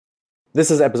This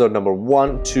is episode number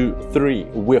 123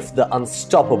 with the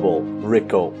unstoppable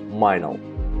Rico Meinl.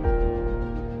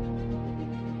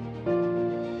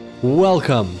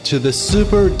 Welcome to the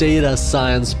Super Data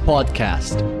Science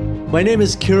Podcast. My name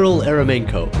is Kirill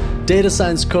Eremenko, data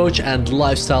science coach and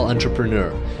lifestyle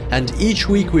entrepreneur. And each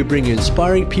week we bring you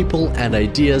inspiring people and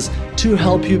ideas to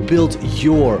help you build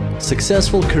your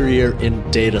successful career in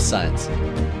data science.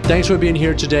 Thanks for being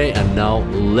here today, and now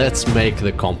let's make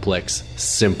the complex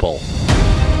simple.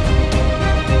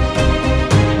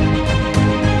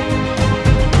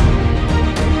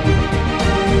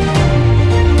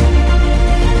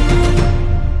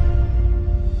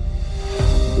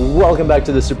 Welcome back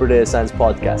to the Super Data Science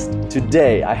Podcast.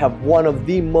 Today, I have one of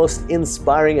the most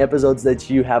inspiring episodes that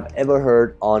you have ever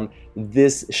heard on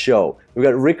this show. We've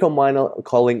got Rico Meinl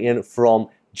calling in from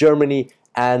Germany,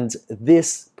 and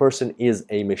this person is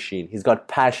a machine. He's got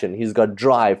passion, he's got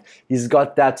drive, he's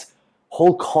got that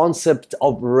whole concept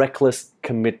of reckless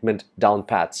commitment down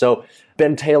pat. So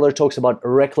Ben Taylor talks about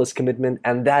reckless commitment,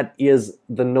 and that is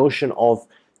the notion of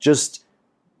just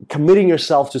committing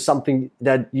yourself to something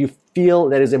that you feel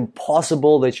that is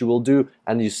impossible that you will do,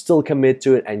 and you still commit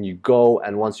to it, and you go,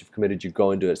 and once you've committed, you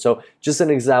go and do it. So just an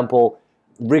example,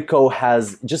 Rico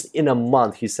has, just in a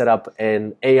month, he set up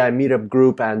an AI meetup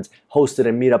group and hosted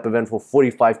a meetup event for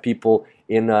 45 people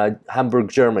in Hamburg,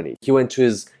 Germany. He went to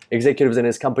his executives in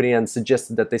his company and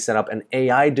suggested that they set up an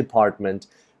AI department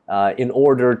in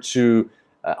order to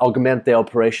augment their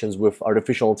operations with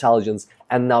artificial intelligence,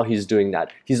 and now he's doing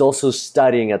that. He's also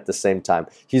studying at the same time.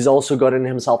 He's also gotten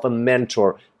himself a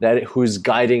mentor who's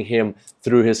guiding him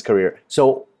through his career.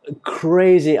 So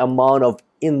crazy amount of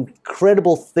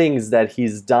incredible things that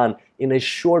he's done in a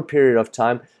short period of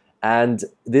time, and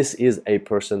this is a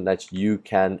person that you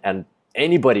can, and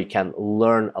anybody can,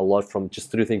 learn a lot from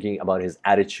just through thinking about his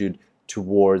attitude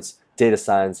towards data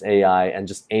science, AI, and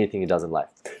just anything he does in life.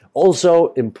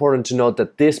 Also important to note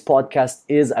that this podcast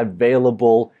is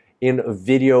available in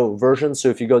video version. So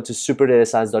if you go to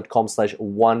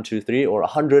superdatascience.com/123 or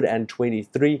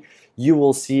 123, you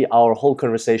will see our whole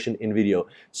conversation in video.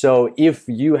 So if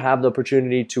you have the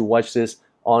opportunity to watch this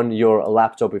on your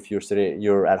laptop, if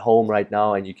you're at home right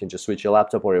now and you can just switch your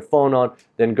laptop or your phone on,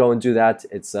 then go and do that.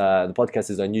 It's the podcast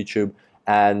is on YouTube,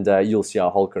 and you'll see our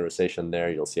whole conversation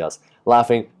there. You'll see us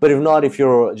laughing. But if not, if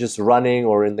you're just running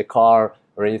or in the car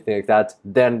or anything like that,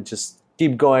 then just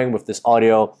keep going with this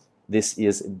audio. This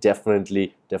is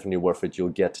definitely worth it. You'll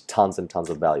get tons and tons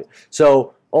of value.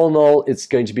 So all in all, it's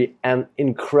going to be an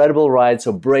incredible ride.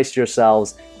 So brace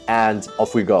yourselves, and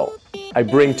off we go. I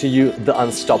bring to you the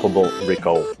unstoppable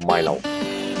Rico Meinl.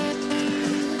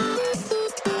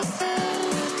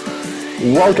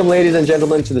 Welcome, ladies and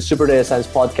gentlemen, to the Super Data Science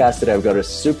Podcast. Today I've got a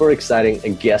super exciting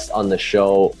guest on the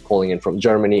show, calling in from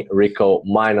Germany, Rico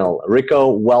Meinl.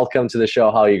 Rico, welcome to the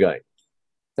show. How are you going?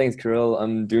 Thanks, Kirill.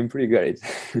 I'm doing pretty great.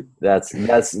 That's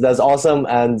awesome,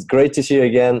 and great to see you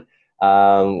again.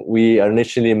 We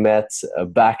initially met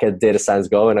back at Data Science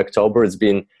Go in October. It's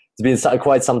been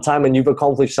quite some time, and you've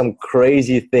accomplished some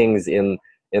crazy things in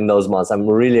those months. I'm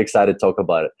really excited to talk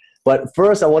about it. But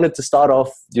first, I wanted to start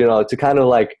off, to kind of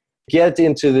like get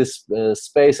into this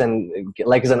space and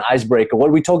like as an icebreaker,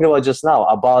 what we talked about just now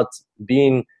about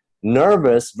being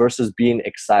nervous versus being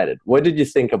excited. What did you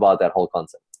think about that whole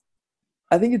concept?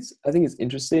 I think it's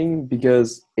interesting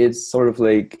because it's sort of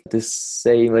like the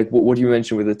same, like what you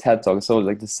mentioned with the TED Talk, sort of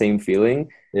like the same feeling.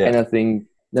 Yeah. And I think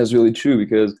that's really true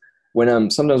because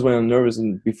sometimes when I'm nervous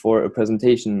before a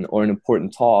presentation or an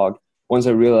important talk, once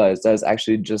I realize that's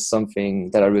actually just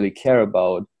something that I really care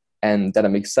about and that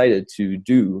I'm excited to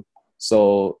do.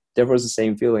 So therefore it's the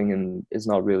same feeling, and it's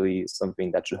not really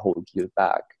something that should hold you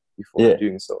back before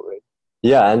doing so, right?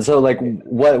 Yeah, and so like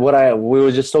we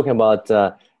were just talking about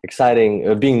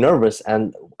being nervous,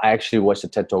 and I actually watched a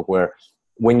TED Talk where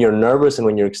when you're nervous and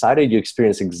when you're excited, you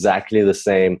experience exactly the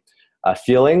same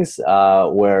feelings,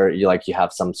 where you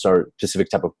have some sort of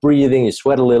specific type of breathing, you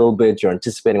sweat a little bit, you're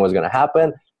anticipating what's going to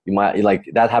happen.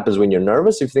 That happens when you're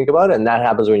nervous, if you think about it, and that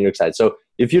happens when you're excited. So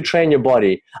if you train your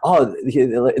body,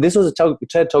 this was a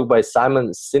TED Talk by Simon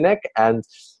Sinek, and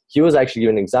he was actually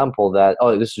giving an example that,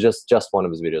 this was just one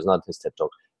of his videos, not his TED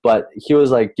Talk, but he was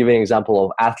like giving an example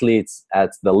of athletes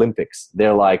at the Olympics.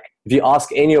 They're like, if you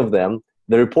ask any of them,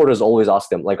 the reporters always ask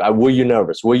them, like, were you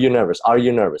nervous? Were you nervous? Are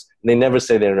you nervous? And they never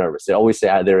say they're nervous. They always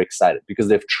say they're excited because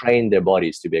they've trained their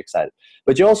bodies to be excited.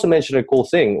 But you also mentioned a cool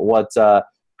thing, what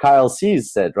Kyle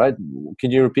Cease said, right? Can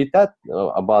you repeat that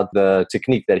about the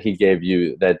technique that he gave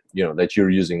you that you're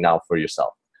using now for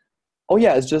yourself? Oh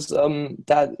yeah, it's just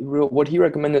what he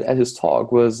recommended at his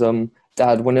talk was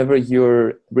that whenever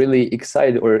you're really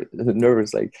excited or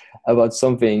nervous, like about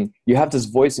something, you have this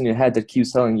voice in your head that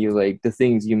keeps telling you like the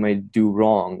things you might do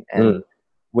wrong and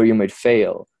where you might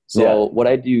fail. So what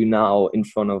I do now in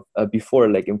front of before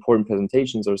like important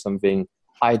presentations or something,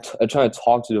 I try to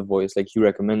talk to the voice like you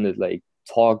recommended, like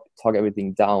talk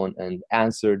everything down and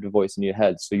answer the voice in your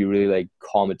head, so you really like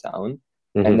calm it down.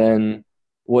 And then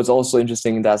what's also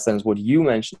interesting in that sense, what you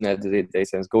mentioned at the Data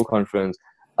Science Go conference,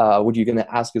 what you're going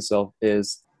to ask yourself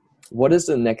is, what is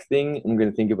the next thing I'm going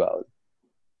to think about?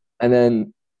 And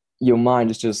then your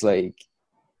mind is just like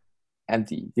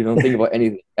empty. You don't think about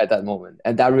anything at that moment.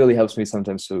 And that really helps me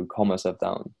sometimes to calm myself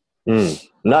down.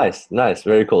 Nice.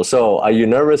 Very cool. So are you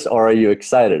nervous or are you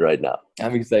excited right now?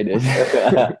 I'm excited.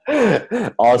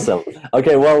 Awesome.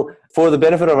 Okay, well, for the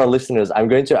benefit of our listeners, I'm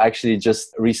going to actually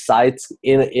just recite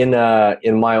in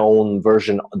my own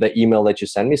version the email that you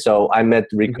sent me. So I met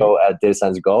Rico at Data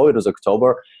Science Go. It was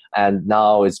October, and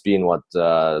now it's been what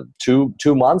 2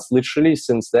 months literally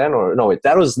since then, or no, wait,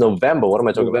 that was November. What am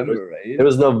I talking about? Right? It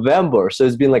was November, so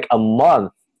it's been like a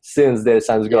month since Data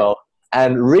Science Go,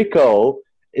 and Rico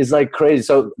is like crazy.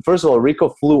 So first of all, Rico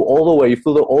flew all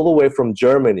the way from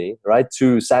Germany, right,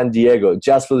 to San Diego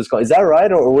just for this call. Is that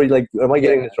right? Or were you like, am I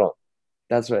getting this wrong?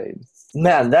 That's right.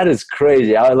 Man, that is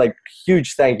crazy. I like,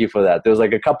 huge thank you for that. There was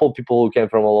like a couple of people who came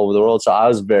from all over the world. So I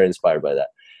was very inspired by that.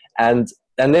 And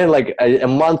then like a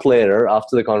month later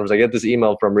after the conference, I get this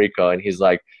email from Rico and he's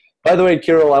like, by the way,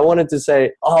 Kirill, I wanted to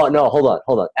say, oh no, hold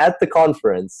on. At the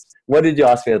conference, what did you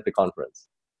ask me at the conference?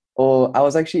 Oh, I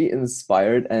was actually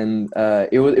inspired, and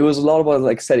it was a lot about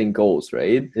like setting goals,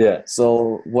 right? Yeah.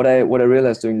 So what I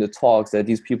realized during the talks, that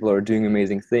these people are doing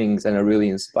amazing things and are really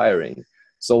inspiring.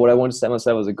 So what I want to set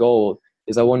myself as a goal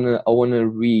is I want to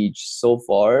reach so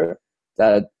far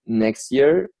that next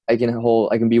year I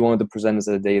can be one of the presenters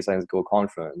at the Data Science Go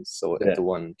conference. So at the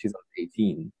one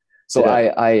 2018. So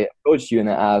I approached you and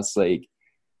I asked like,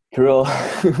 Kirill,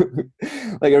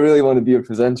 like I really want to be a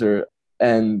presenter.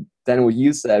 And then what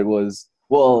you said was,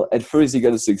 well, at first you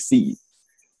got to succeed.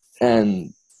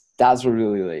 And that's what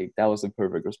really like, that was the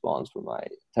perfect response for my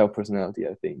type of personality,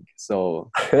 I think.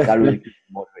 So that really keeps me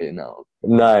motivated now.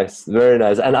 Nice. Very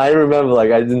nice. And I remember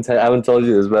like, I haven't told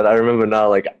you this, but I remember now,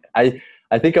 like I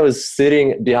think I was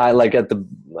sitting behind, like at the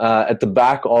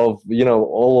back of,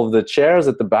 all of the chairs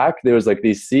at the back. There was like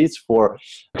these seats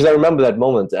because I remember that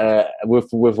moment with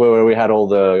where we had all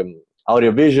the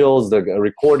audio visuals, the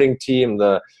recording team,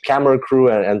 the camera crew,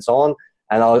 and so on.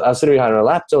 And I was sitting behind a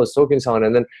laptop, I was talking to someone,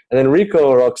 and then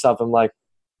Rico rocks up. I'm like,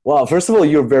 wow, first of all,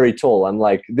 you're very tall. I'm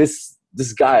like, this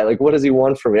guy, like, what does he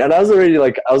want from me? And I was already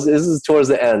like, this is towards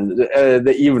the end,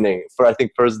 the evening for, I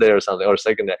think, first day or something, or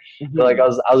second day. So like, I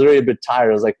was already a bit tired.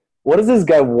 I was like, what does this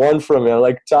guy want from me? I'm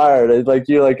like, tired. It's like,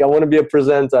 you're like, I want to be a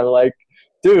presenter. I'm like,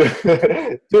 dude,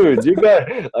 you got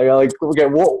like, okay,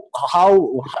 well,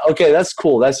 okay, that's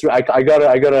cool. That's right. I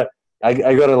gotta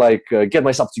like get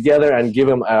myself together and give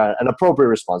him an appropriate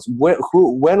response.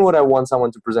 When would I want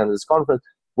someone to present at this conference?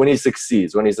 When he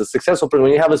succeeds, when he's a successful person,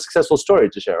 when you have a successful story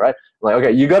to share, right? I'm like,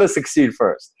 okay, you got to succeed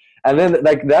first. And then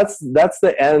like, that's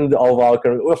the end of our,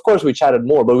 of course we chatted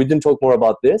more, but we didn't talk more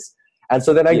about this. And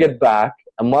so then I get back,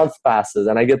 a month passes,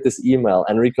 and I get this email,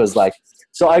 and Rico's like,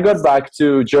 so I got back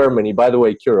to Germany. By the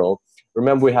way, Kirill,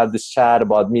 remember we had this chat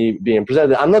about me being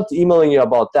presented. I'm not emailing you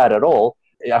about that at all.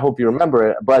 I hope you remember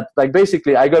it. But like,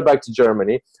 basically, I got back to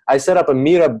Germany. I set up a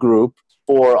meetup group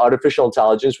for artificial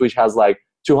intelligence, which has like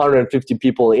 250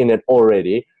 people in it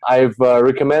already. I've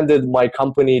recommended my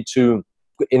company to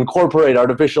incorporate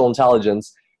artificial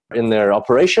intelligence in their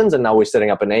operations, and now we're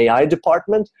setting up an AI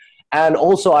department. And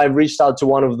also, I've reached out to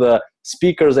one of the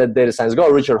speakers at Data Science Go,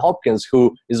 Richard Hopkins,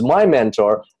 who is my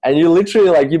mentor. And you literally,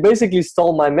 like, you basically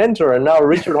stole my mentor, and now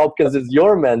Richard Hopkins is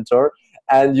your mentor,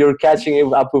 and you're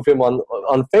catching up with him on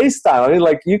FaceTime. I mean,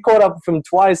 like, you caught up with him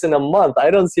twice in a month. I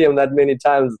don't see him that many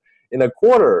times in a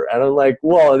quarter. And I'm like,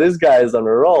 whoa, this guy is on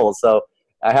a roll. So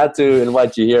I had to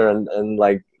invite you here and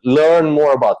like learn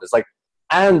more about this. Like,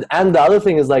 and the other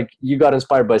thing is, like, you got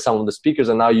inspired by some of the speakers,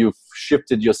 and now you've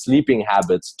shifted your sleeping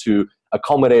habits to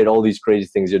accommodate all these crazy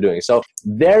things you're doing. So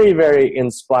very, very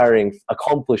inspiring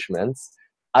accomplishments.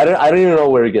 I don't even know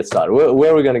where to get started.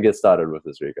 Where are we going to get started with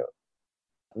this, Rico?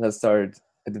 Let's start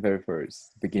at the very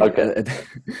first beginning. Okay.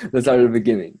 Let's start at the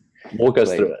beginning. Walk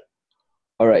us through it.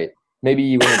 All right. Maybe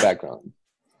you want a background.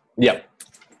 Yeah.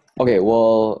 Okay.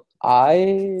 Well,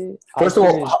 First of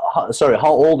all, how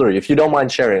old are you? If you don't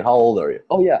mind sharing, how old are you?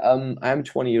 Oh yeah, I'm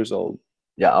 20 years old.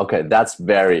 Yeah, okay, that's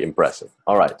very impressive.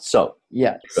 All right, so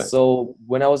yeah, so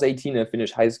when I was 18, I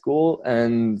finished high school,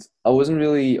 and I wasn't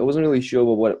really sure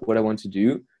about what I wanted to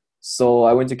do. So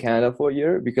I went to Canada for a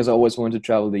year because I always wanted to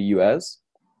travel the US.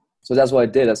 So that's what I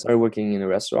did. I started working in a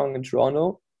restaurant in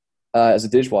Toronto as a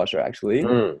dishwasher, actually.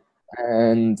 Mm.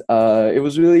 And it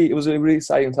was a really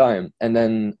exciting time. And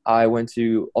then I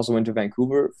also went to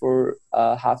Vancouver for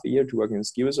half a year to work in a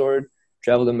ski resort,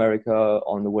 traveled America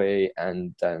on the way,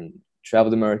 and then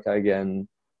traveled America again,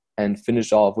 and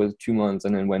finished off with 2 months,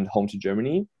 and then went home to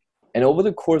Germany. And over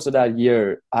the course of that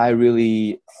year, I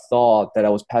really thought that I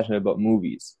was passionate about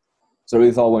movies. So I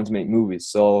really thought I wanted to make movies.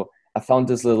 So I found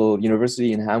this little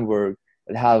university in Hamburg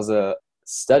that has a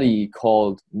study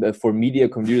called for media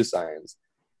computer science.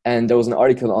 And there was an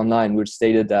article online which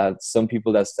stated that some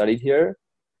people that studied here,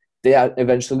 they had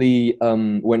eventually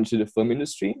went to the film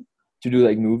industry to do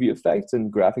like movie effects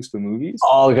and graphics for movies.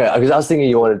 Oh, okay. Because I was thinking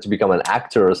you wanted to become an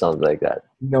actor or something like that.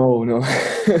 No.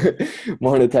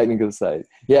 More on the technical side.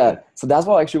 Yeah. So that's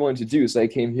what I actually wanted to do. So I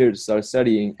came here to start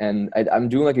studying, and I'm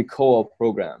doing like a co-op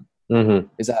program. Mm-hmm.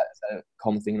 Is that a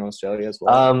common thing in Australia as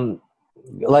well?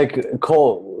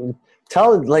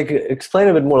 Explain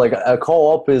a bit more. Like a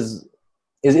co-op is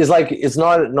like, it's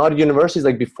not university, it's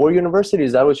like before university.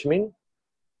 Is that what you mean?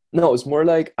 No, it's more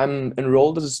like I'm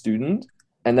enrolled as a student,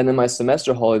 and then in my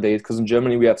semester holidays, because in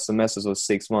Germany we have semesters of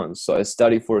 6 months, so I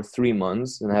study for 3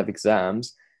 months and I have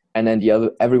exams, and then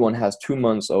everyone has 2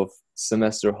 months of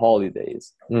semester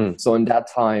holidays. So in that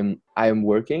time I am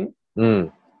working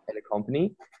in a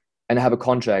company, and I have a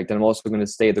contract, and I'm also going to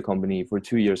stay at the company for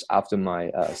 2 years after my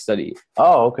study.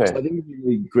 Oh, okay. So I think it's a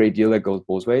really great deal that goes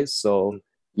both ways. So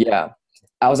yeah,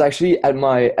 I was actually at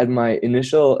my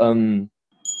initial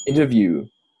interview.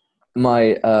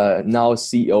 My now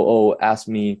COO asked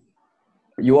me,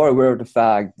 "You are aware of the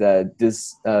fact that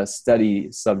this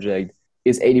study subject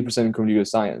is 80% computer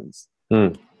science?"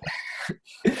 And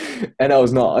I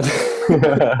was not.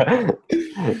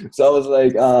 So I was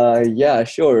like, "Yeah,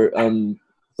 sure."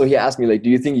 So he asked me, like, "Do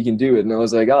you think you can do it?" And I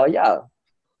was like, "Oh, yeah,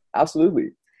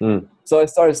 absolutely." So I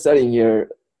started studying here,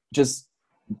 just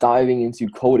diving into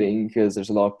coding because there's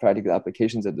a lot of practical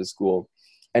applications at this school.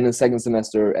 And in the second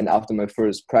semester, and after my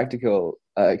first practical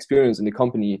experience in the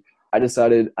company, I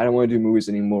decided I don't want to do movies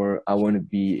anymore. I want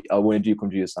to do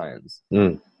computer science.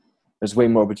 There's way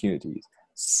more opportunities.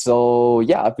 So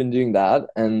yeah, I've been doing that,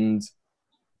 and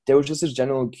there was just this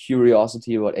general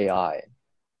curiosity about AI.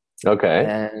 Okay.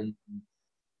 And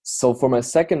so for my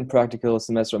second practical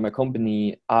semester at my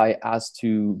company, I asked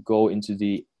to go into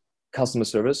the customer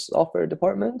service software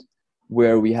department,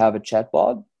 where we have a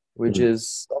chatbot, which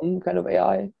is some kind of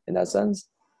AI in that sense,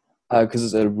 because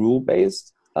it's a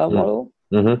rule-based model.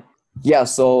 Yeah,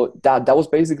 so that was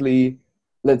basically,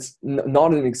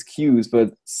 not an excuse,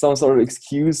 but some sort of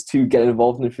excuse to get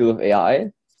involved in the field of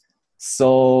AI.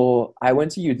 So I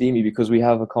went to Udemy because we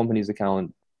have a company's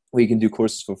account where you can do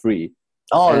courses for free.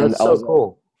 Oh, and that's so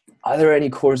cool. Are there any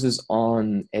courses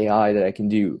on AI that I can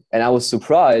do? And I was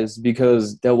surprised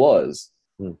because there was.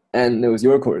 And there was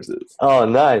your courses. Oh,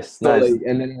 nice.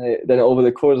 And then over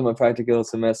the course of my practical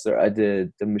semester, I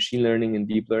did the machine learning and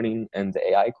deep learning and the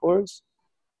AI course,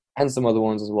 and some other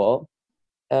ones as well.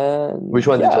 And which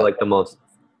one did you like the most?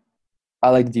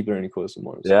 I like the deep learning course the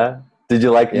most. Yeah. Did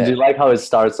you like how it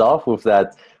starts off with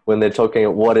that when they're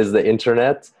talking what is the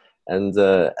internet, and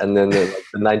then the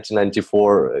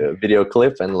 1994 video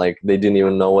clip, and like they didn't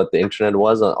even know what the internet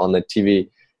was on the TV.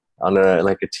 On a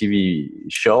TV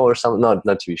show or something, not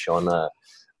TV show, on a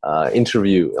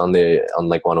interview on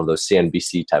like one of those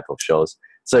CNBC type of shows.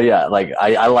 So yeah, like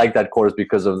I like that course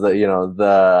because of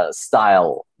the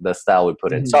style we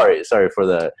put in. Sorry for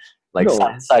the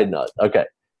side note. Okay,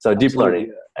 so absolutely. Deep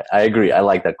learning, I agree. I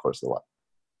like that course a lot.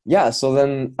 Yeah, so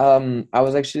then I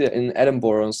was actually in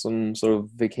Edinburgh on some sort of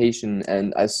vacation,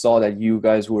 and I saw that you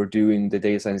guys were doing the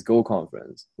Data Science Go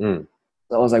conference.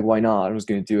 I was like, why not? I was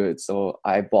going to do it. So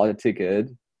I bought a ticket.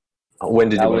 When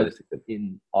did you buy the ticket?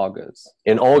 In August.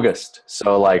 In August.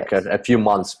 So like a few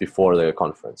months before the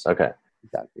conference. Okay.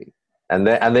 Exactly. And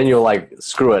then you're like,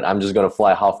 screw it. I'm just going to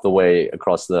fly half the way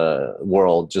across the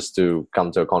world just to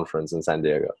come to a conference in San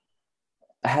Diego.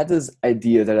 I had this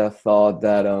idea that I thought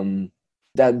that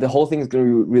that the whole thing is going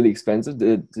to be really expensive,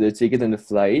 the ticket and the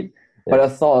flight. But I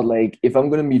thought, like, if I'm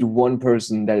going to meet one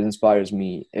person that inspires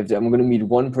me, if I'm going to meet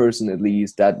one person at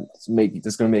least that's going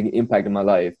to make an impact in my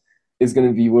life, it's going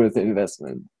to be worth the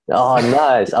investment. Oh,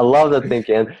 nice. I love that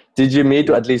thinking. Did you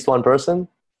meet at least one person?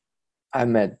 I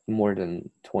met more than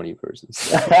 20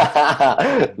 persons.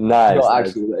 Nice. No,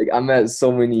 actually, like I met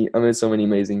so many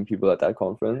amazing people at that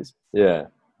conference. Yeah,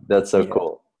 that's so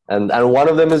cool. And one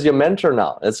of them is your mentor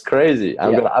now. That's crazy.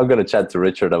 I'm gonna chat to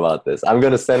Richard about this. I'm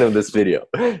gonna send him this video.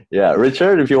 Yeah,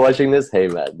 Richard, if you're watching this, hey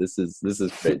man, this is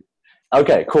great.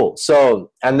 Okay, cool.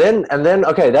 So and then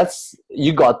okay, that's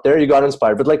you got there, you got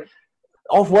inspired. But like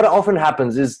what often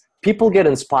happens is people get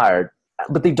inspired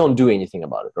but they don't do anything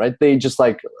about it, right? They just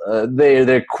like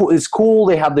they're cool, it's cool,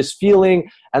 they have this feeling,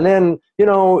 and then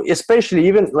especially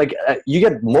even like you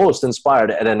get most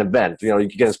inspired at an event. You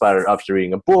get inspired after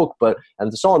reading a book, but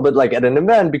and so on. But like at an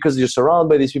event, because you're surrounded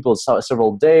by these people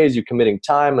several days, you're committing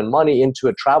time and money into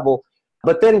a travel,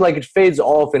 but then like it fades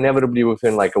off inevitably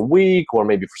within like a week, or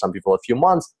maybe for some people a few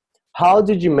months. How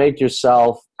did you make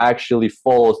yourself actually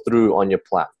follow through on your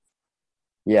plan?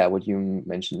 Yeah, what you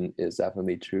mentioned is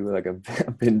definitely true. Like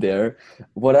I've been there.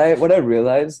 What I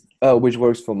realized, which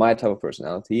works for my type of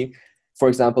personality, for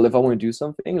example, if I want to do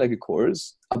something like a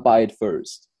course, I buy it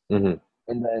first, Mm-hmm.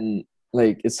 and then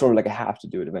like it's sort of like I have to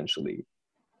do it eventually.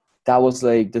 That was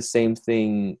like the same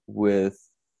thing with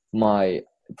my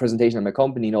presentation at my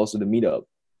company and also the meetup.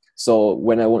 So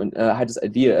when I had this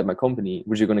idea at my company,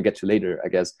 which you're going to get to later, I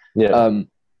guess. Yeah.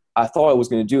 I thought I was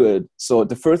going to do it. So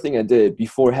the first thing I did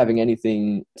before having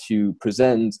anything to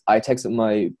present, I texted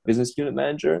my business unit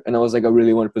manager and I was like, I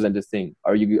really want to present this thing.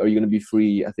 Are you going to be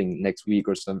free, I think, next week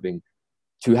or something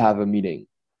to have a meeting?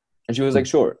 And she was like,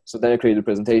 sure. So then I created a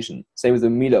presentation. Same with the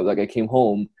meetup. Like I came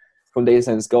home from Data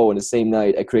Science Go and the same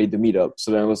night I created the meetup.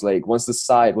 So then I was like, once the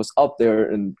site was up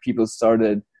there and people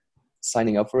started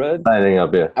signing up for it, Signing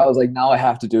up, yeah. I was like, now I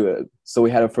have to do it. So we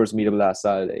had our first meetup last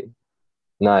Saturday.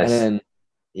 Nice. And then,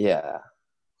 yeah.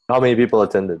 How many people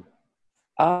attended?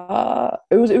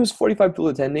 It was 45 people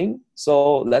attending,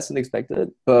 so less than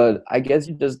expected. But I guess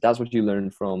that's what you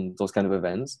learn from those kind of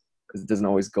events, because it doesn't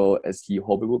always go as you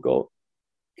hope it will go.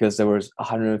 Because there was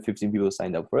 115 people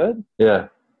signed up for it. Yeah.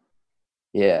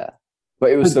 Yeah,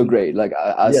 but it was so great. Like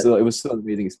Yeah. still, it was still an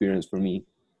amazing experience for me.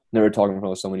 Never talking in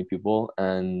front of so many people,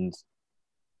 and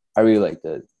I really liked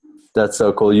it. That's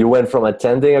so cool. You went from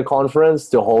attending a conference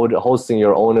to hosting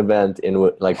your own event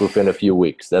within a few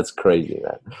weeks. That's crazy,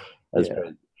 man. That's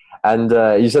crazy. And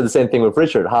you said the same thing with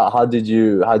Richard. How did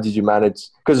you manage?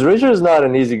 Because Richard is not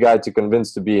an easy guy to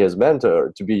convince to be his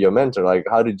mentor, to be your mentor. Like,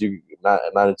 how did you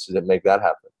manage to make that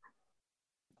happen?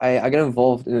 I got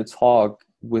involved in a talk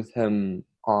with him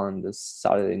on this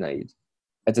Saturday night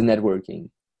at the networking.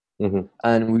 Mm-hmm.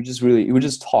 And we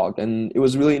just talked, and it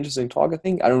was a really interesting talk. I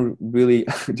think I don't really,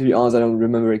 to be honest, I don't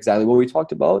remember exactly what we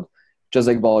talked about, just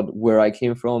like about where I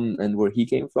came from and where he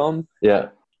came from. Yeah.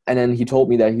 And then he told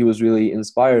me that he was really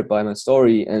inspired by my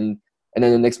story, and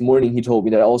then the next morning he told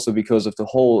me that also because of the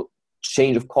whole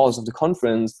change of course of the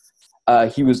conference,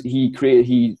 he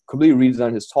completely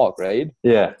redesigned his talk, right?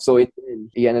 Yeah. So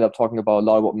he ended up talking about a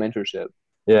lot about mentorship.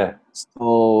 Yeah.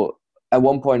 So at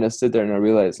one point I stood there and I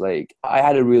realized like I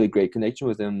had a really great connection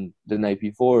with him the night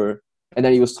before, and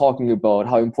then he was talking about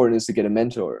how important it is to get a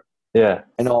mentor. Yeah.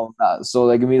 And all of that. So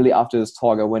like immediately after this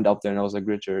talk I went up there and I was like,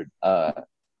 Richard, I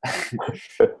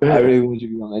really want you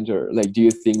to be my mentor. Like, do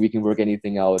you think we can work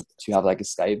anything out to have like a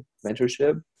Skype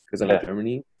mentorship? Because I'm in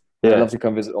Germany. Yeah. I'd love to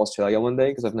come visit Australia one day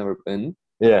because I've never been.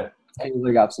 Yeah. And he was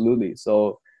like, absolutely.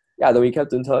 So yeah, then we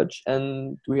kept in touch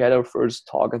and we had our first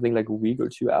talk, I think like a week or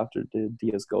two after the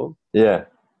DS Go. Yeah.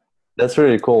 That's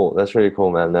really cool. That's really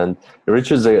cool, man. And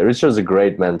Richard's a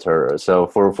great mentor. So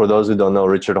for those who don't know,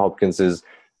 Richard Hopkins is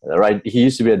right. He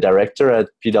used to be a director at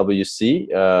PwC,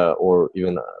 or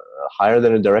even higher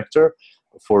than a director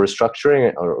for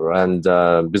restructuring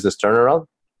and business turnaround.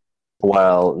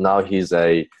 While now he's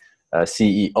a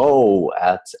CEO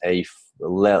at a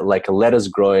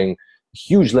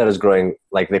huge lettuce growing,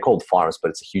 like they're called farms, but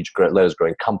it's a huge lettuce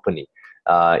growing company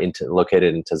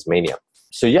located in Tasmania.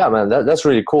 So yeah, man, that's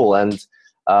really cool. And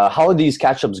how are these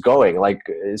catch-ups going? Like,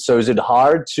 so is it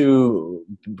hard to,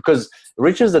 because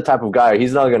Rich is the type of guy,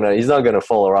 he's not gonna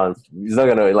follow around. He's not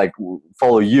gonna like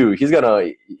follow you.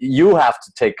 You have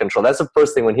to take control. That's the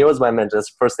first thing. When he was my mentor,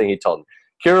 that's the first thing he told me.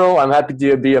 Kirill, I'm happy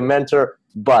to be a mentor,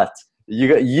 but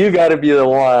you got to be the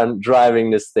one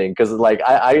driving this thing. Cause like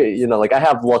I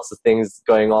have lots of things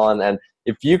going on, and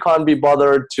if you can't be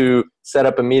bothered to set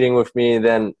up a meeting with me,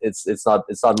 then it's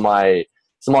not my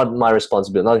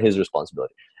responsibility, not his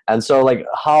responsibility. And so like,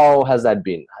 how has that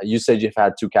been? You said you've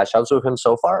had 2 catch-ups with him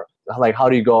so far. Like, how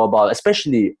do you go about,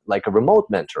 especially like a remote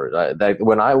mentor? Like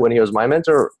when he was my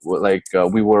mentor, like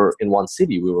we were in one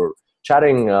city, we were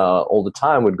chatting all the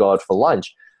time. We'd go out for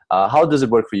lunch. How does it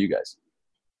work for you guys?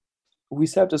 We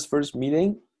set up this first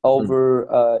meeting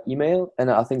over email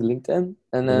and I think LinkedIn.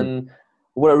 And then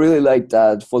what I really liked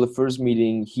that for the first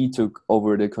meeting, he took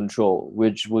over the control,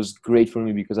 which was great for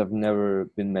me because I've never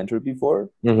been mentored before.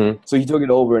 Mm-hmm. So he took it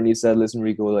over and he said, listen,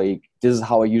 Rico, like this is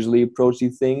how I usually approach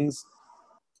these things.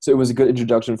 So it was a good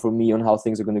introduction for me on how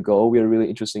things are going to go. We had a really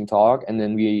interesting talk. And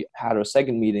then we had our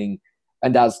second meeting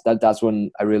And that's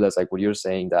when I realized, like what you're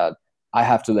saying, that I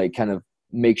have to like kind of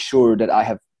make sure that I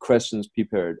have questions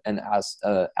prepared and ask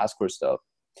for stuff,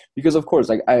 because of course,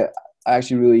 like I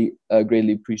actually really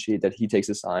greatly appreciate that he takes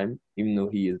his time, even though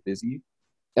he is busy.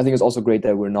 I think it's also great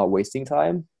that we're not wasting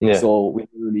time. Yeah. So we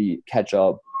really catch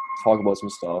up, talk about some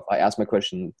stuff. I ask my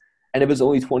question, and if it's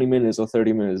only 20 minutes or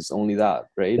 30 minutes, it's only that,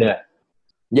 right? Yeah.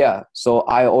 Yeah. So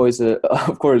I always,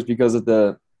 of course, because of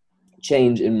the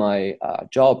change in my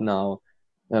job now,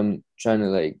 I'm trying to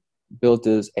like build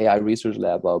this AI research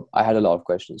lab up. I had a lot of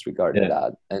questions regarding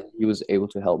that, and he was able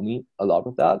to help me a lot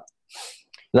with that.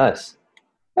 Nice.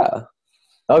 Yeah.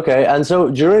 Okay. And so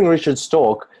during Richard's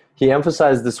talk, he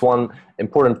emphasized this one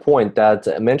important point, that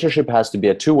mentorship has to be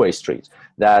a two-way street,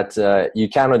 that you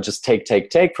cannot just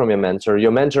take from your mentor.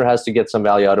 Your mentor has to get some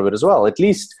value out of it as well. At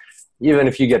least, even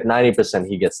if you get 90%,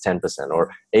 he gets 10%,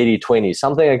 or 80-20,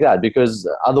 something like that, because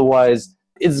otherwise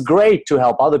it's great to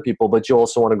help other people, but you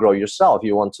also want to grow yourself.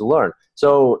 You want to learn.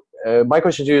 So my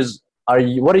question to you is,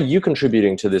 what are you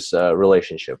contributing to this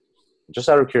relationship? Just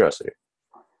out of curiosity.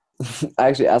 I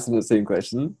actually asked him the same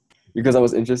question because I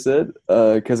was interested.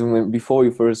 Because before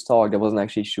we first talked, I wasn't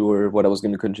actually sure what I was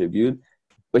going to contribute.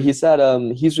 But he said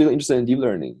he's really interested in deep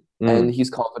learning, and he's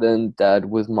confident that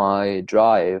with my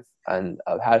drive and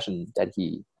passion that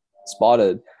he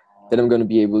spotted, that I'm going to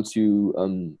be able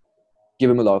to give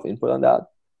him a lot of input on that,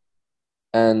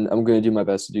 and I'm going to do my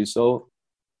best to do so.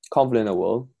 Confident I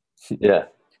will. Yeah,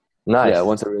 nice. Yeah,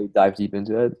 once I really dive deep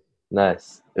into it.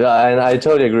 Nice. Yeah, and I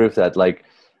totally agree with that. Like,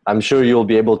 I'm sure you'll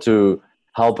be able to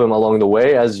help him along the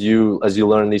way as you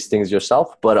learn these things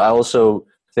yourself. But I also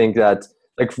think that,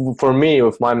 like, for me,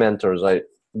 with my mentors,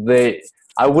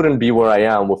 I wouldn't be where I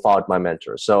am without my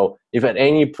mentor. So if at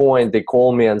any point they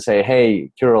call me and say,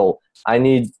 "Hey, Kirill, I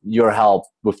need your help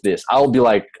with this," I'll be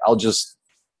like, I'll just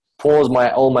pause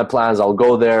all my plans. I'll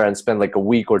go there and spend like a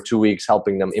week or 2 weeks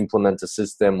helping them implement a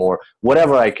system or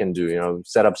whatever I can do,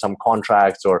 set up some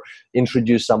contracts or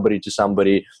introduce somebody to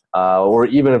somebody, or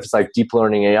even if it's like deep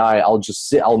learning AI,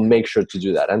 I'll make sure to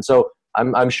do that. And so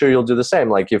I'm sure you'll do the same.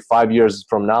 Like if 5 years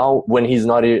from now, when he's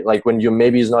not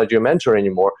maybe he's not your mentor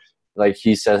anymore, like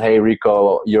he says, "Hey,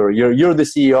 Rico, you're the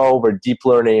CEO over Deep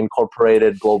Learning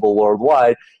Incorporated, global,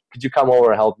 worldwide. Could you come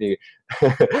over and help me,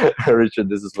 Richard?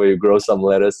 This is where you grow some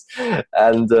lettuce,"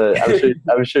 and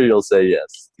I'm sure you'll say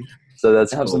yes. So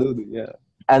that's absolutely cool. Yeah.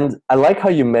 And I like how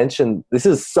you mentioned, this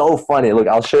is so funny. Look,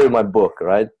 I'll show you my book,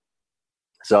 right?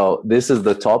 So this is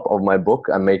the top of my book.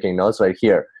 I'm making notes right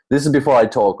here. This is before our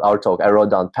talk. I wrote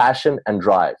down passion and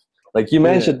drive. Like you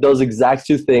mentioned those exact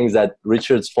two things that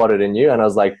Richard spotted in you, and I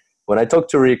was like, when I talked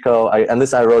to Rico,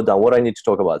 I wrote down what I need to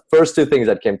talk about. First two things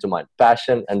that came to mind: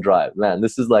 passion and drive. Man,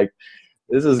 this is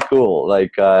cool.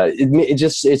 Like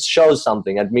it shows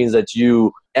something. It means that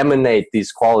you emanate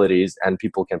these qualities and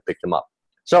people can pick them up.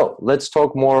 So let's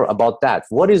talk more about that.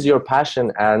 What is your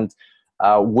passion, and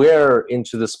where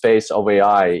into the space of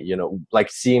AI,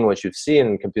 like seeing what you've seen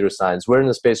in computer science, where in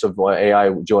the space of AI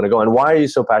do you want to go, and why are you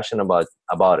so passionate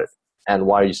about it, and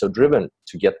why are you so driven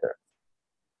to get there?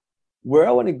 Where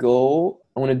I want to go,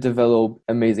 I want to develop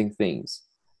amazing things.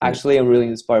 Actually, I'm really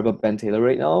inspired by Ben Taylor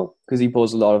right now because he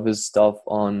posts a lot of his stuff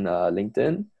on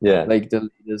LinkedIn. Yeah. Like the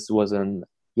latest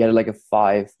he had like a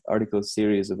 5-article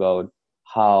series about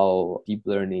how deep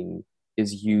learning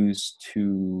is used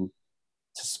to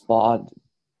spot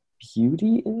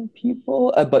beauty in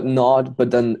people, but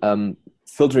then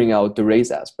filtering out the race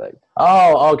aspect.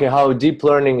 Oh, okay. How deep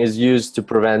learning is used to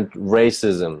prevent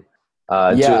racism.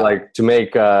 To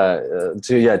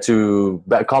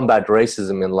combat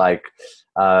racism in like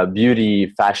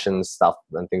beauty, fashion stuff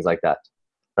and things like that,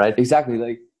 right? Exactly.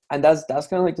 Like, and that's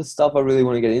kind of like the stuff I really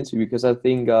want to get into, because I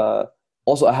think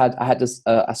also I had this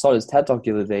I saw this TED talk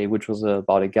the other day, which was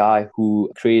about a guy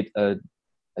who created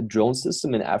a drone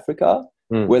system in Africa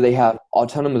where they have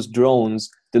autonomous drones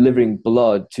delivering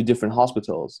blood to different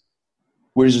hospitals,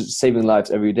 which is saving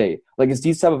lives every day. Like it's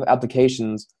these type of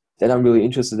applications that I'm really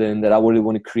interested in, that I really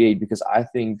want to create, because I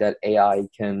think that AI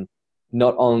can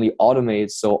not only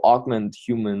automate, so augment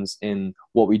humans in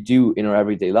what we do in our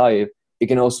everyday life, it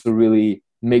can also really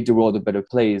make the world a better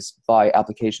place by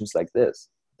applications like this.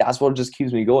 That's what just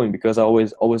keeps me going, because I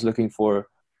always looking for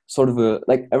sort of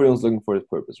like everyone's looking for his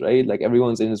purpose, right? Like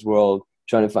everyone's in this world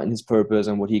trying to find his purpose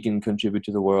and what he can contribute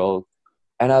to the world.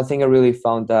 And I think I really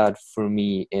found that for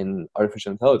me in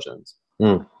artificial intelligence.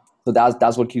 So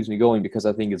that's what keeps me going, because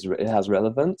I think it has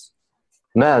relevance.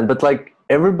 Man, but like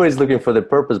everybody's looking for their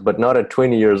purpose, but not at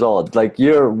 20 years old. Like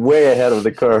you're way ahead of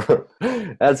the curve.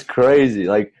 That's crazy.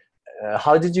 Like,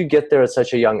 how did you get there at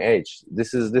such a young age?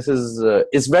 This is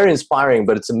it's very inspiring,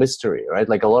 but it's a mystery, right?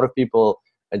 Like a lot of people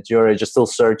at your age, you're still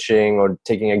searching or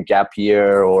taking a gap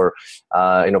year or,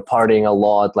 partying a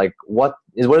lot? Like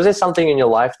was there something in your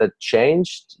life that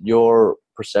changed your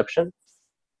perception?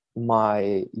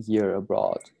 My year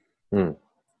abroad. Hmm.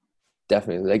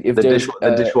 Definitely. Like if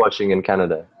the dishwashing in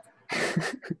Canada.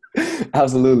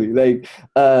 Absolutely. Like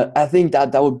I think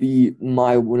that would be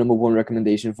my number one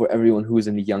recommendation for everyone who is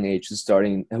in a young age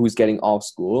who's getting off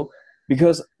school,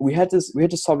 because we had this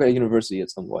talk at university at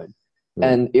some point.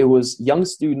 And it was young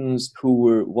students who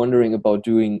were wondering about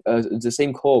doing the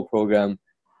same co-op program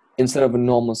instead of a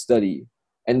normal study.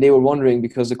 And they were wondering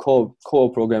because the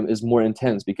co-op program is more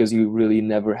intense because you really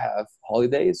never have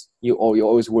holidays. You're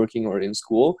always working or in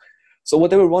school. So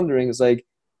what they were wondering is like,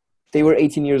 they were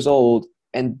 18 years old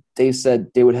and they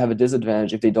said they would have a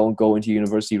disadvantage if they don't go into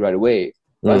university right away.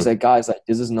 But I was like, guys, like,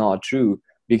 this is not true,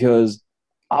 because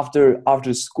after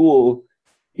school,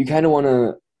 you kind of want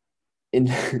to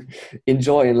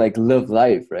enjoy and like live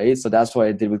life, right? So that's what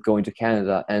I did with going to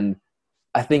Canada. And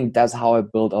I think that's how I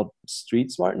built up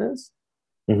street smartness.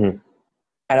 Mm-hmm.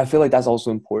 And I feel like that's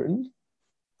also important.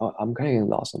 I'm kind of getting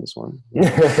lost on this one.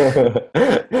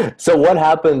 So what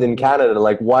happened in Canada?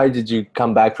 Like, why did you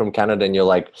come back from Canada and you're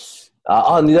like,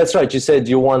 that's right. You said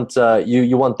you want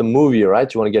you want the movie,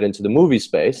 right? You want to get into the movie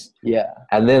space. Yeah.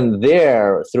 And then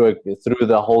there, through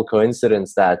the whole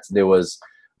coincidence that there was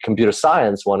computer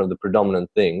science, one of the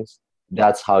predominant things,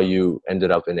 that's how you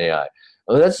ended up in AI.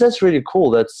 Oh, that's really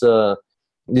cool. That's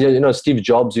Steve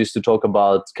Jobs used to talk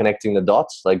about connecting the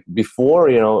dots. Like before,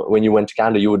 when you went to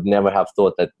Canada, you would never have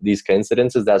thought that these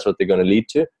coincidences, that's what they're going to lead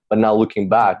to. But now looking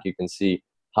back, you can see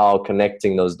how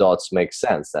connecting those dots makes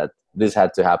sense, that this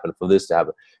had to happen for this to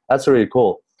happen. That's really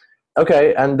cool.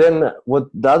 Okay. And then what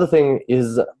the other thing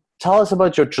is, tell us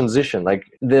about your transition, like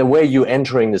the way you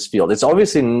entering this field. It's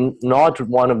obviously not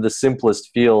one of the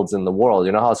simplest fields in the world.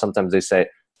 You know how sometimes they say,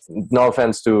 no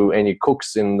offense to any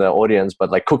cooks in the audience,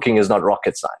 but like cooking is not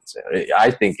rocket science.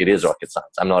 I think it is rocket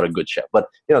science. I'm not a good chef, but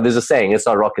there's a saying, it's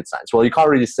not rocket science. Well, you can't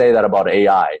really say that about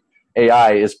AI.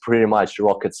 AI is pretty much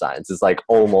rocket science. It's like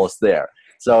almost there.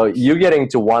 So you're getting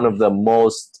to one of the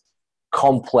most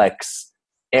complex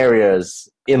areas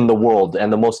in the world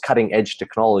and the most cutting edge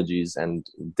technologies and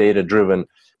data driven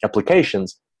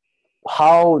applications.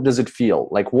 How does it feel?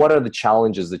 Like, what are the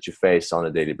challenges that you face on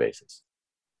a daily basis?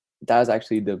 That's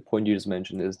actually the point you just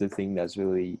mentioned, is the thing that's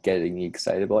really getting me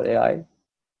excited about AI.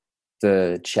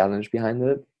 The challenge behind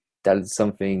it, that is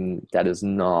something that is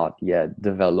not yet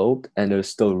developed and there's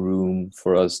still room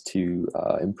for us to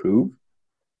improve.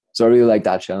 So I really like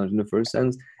that challenge in the first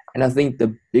sense. And I think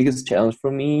the biggest challenge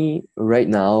for me right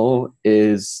now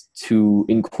is to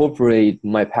incorporate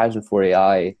my passion for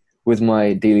AI with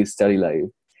my daily study life.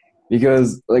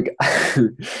 Because like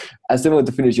I still want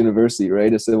to finish university,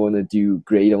 right? I still want to do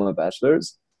great on my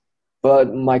bachelor's,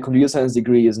 but my computer science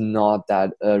degree is not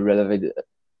that relevant,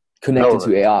 connected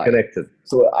to AI. Connected.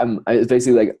 So it's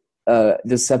basically like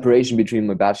this separation between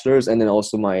my bachelor's and then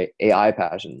also my AI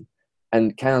passion,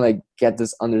 and kind of like get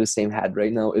this under the same hat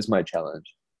right now is my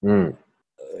challenge.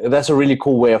 That's a really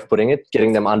cool way of putting it,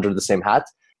 getting them under the same hat.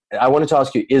 I wanted to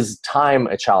ask you, is time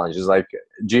a challenge? Is like,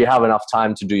 do you have enough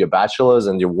time to do your bachelor's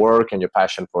and your work and your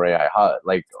passion for AI? How,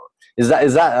 like, is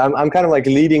that I'm kind of like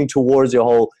leading towards your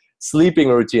whole sleeping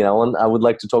routine. I would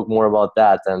like to talk more about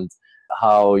that and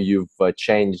how you've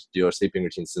changed your sleeping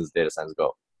routine since Data Science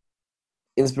Go.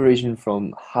 Inspiration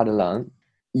from Hadalan.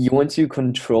 You want to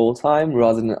control time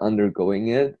rather than undergoing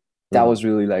it. That was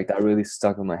really that really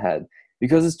stuck in my head,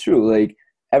 because it's true. Like,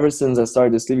 ever since I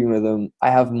started the sleeping rhythm, I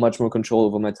have much more control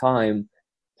over my time.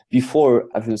 Before,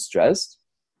 I've been stressed.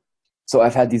 So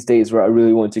I've had these days where I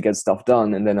really want to get stuff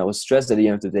done, and then I was stressed at the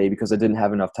end of the day because I didn't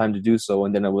have enough time to do so,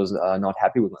 and then I was not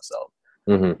happy with myself.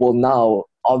 Well, now,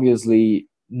 obviously,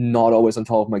 not always on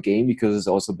top of my game, because it's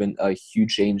also been a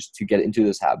huge change to get into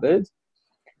this habit.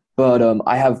 But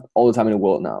I have all the time in the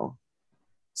world now.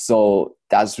 So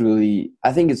that's really,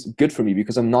 I think it's good for me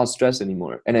because I'm not stressed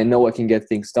anymore. And I know I can get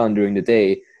things done during the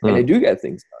day. And I do get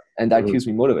things done. And that keeps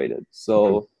me motivated.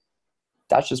 So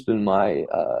that's just been my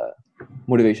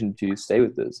motivation to stay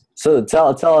with this. So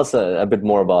tell us a bit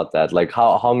more about that. Like,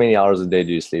 how many hours a day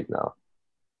do you sleep now?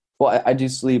 Well, I do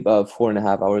sleep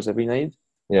 4.5 hours every night.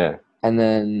 Yeah. And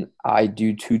then I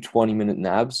do 2 20-minute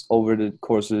naps over the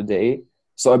course of the day.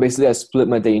 So I split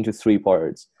my day into 3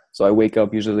 parts. So I wake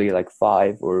up usually like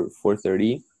 5 or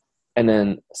 4:30, and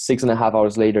then 6.5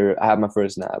 hours later, I have my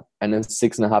first nap. And then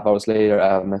 6.5 hours later,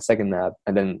 I have my second nap.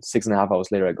 And then 6.5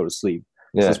 hours later, I go to sleep.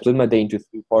 Yeah. So split my day into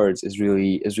 3 parts is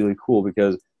really cool,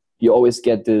 because you always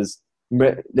get this,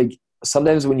 like,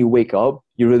 sometimes when you wake up,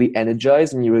 you're really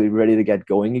energized and you're really ready to get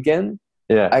going again.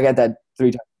 Yeah. I get that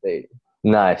 3 times a day.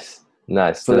 Nice,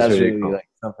 nice. So That's that's really really cool. like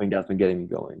something that's been getting me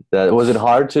going. Was it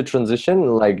hard to transition?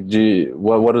 Like,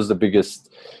 what was the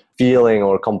biggest feeling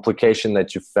or complication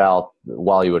that you felt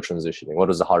while you were transitioning? What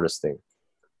was the hardest thing?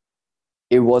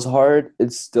 It was hard.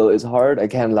 It still is hard. I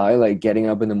can't lie. Like getting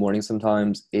up in the morning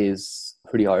sometimes is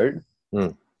pretty hard.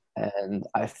 Mm. And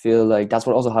I feel like that's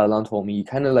what also Haaland told me. You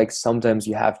kind of like sometimes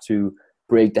you have to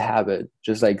break the habit,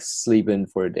 just like sleep in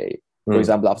for a day. For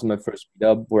example, after my first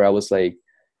meetup where I was like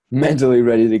mentally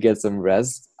ready to get some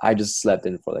rest, I just slept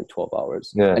in for like 12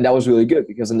 hours. Yeah. And that was really good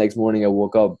because the next morning I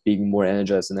woke up being more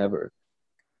energized than ever.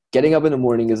 Getting up in the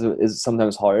morning is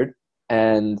sometimes hard.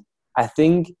 And I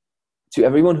think to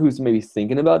everyone who's maybe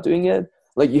thinking about doing it,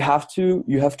 like you have to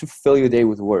fill your day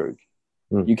with work.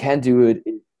 You can't do it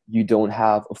if you don't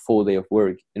have a full day of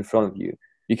work in front of you,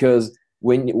 because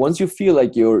once you feel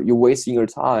like you're wasting your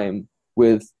time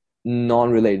with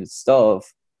non-related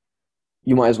stuff,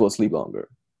 you might as well sleep longer.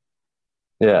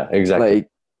 Yeah, exactly.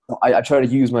 Like I try to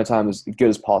use my time as good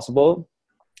as possible,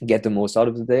 get the most out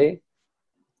of the day.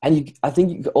 And I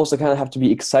think you also kind of have to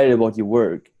be excited about your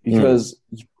work, because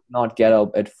you not get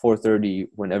up at 4:30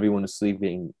 when everyone is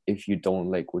sleeping if you don't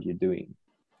like what you're doing.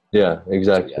 Yeah,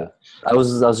 exactly. So, yeah. I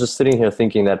was just sitting here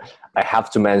thinking that I have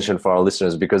to mention for our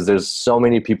listeners, because there's so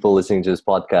many people listening to this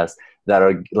podcast that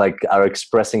are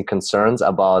expressing concerns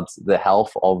about the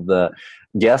health of the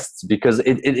guests, because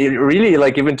it really,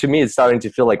 like, even to me, it's starting to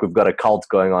feel like we've got a cult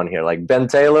going on here. Like, Ben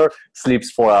Taylor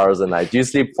sleeps 4 hours a night. You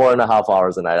sleep 4.5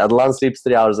 hours a night. Adlan sleeps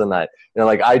 3 hours a night. You know,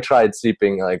 like, I tried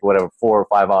sleeping like 4 or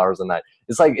 5 hours a night.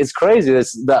 It's like, it's crazy.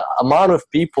 It's the amount of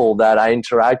people that I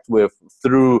interact with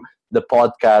through the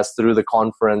podcast, through the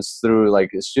conference, through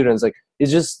like students. Like,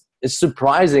 it's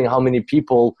surprising how many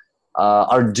people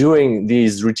are doing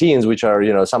these routines, which are,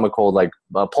 you know, some are called like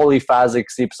polyphasic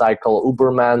sleep cycle,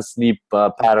 Uberman sleep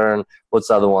pattern. What's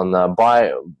the other one?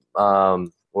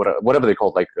 Whatever they call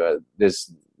it. Like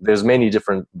there's many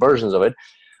different versions of it.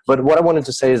 But what I wanted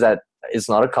to say is that it's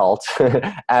not a cult,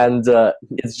 and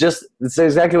it's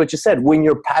exactly what you said. When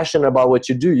you're passionate about what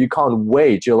you do, you can't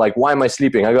wait. You're like, why am I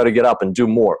sleeping? I got to get up and do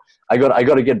more. I got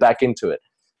to get back into it.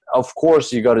 Of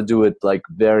course, you got to do it like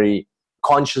very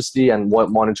consciously and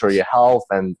monitor your health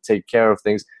and take care of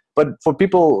things. But for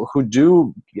people who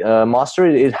do master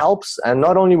it, it helps, and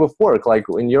not only with work. Like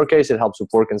in your case, it helps with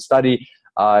work and study.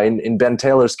 In Ben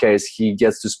Taylor's case, he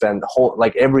gets to spend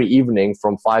every evening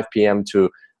from 5 p.m. to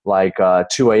like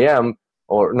 2 a.m.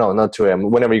 or no, not 2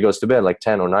 a.m. Whenever he goes to bed, like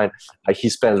 10 or 9, he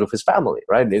spends with his family,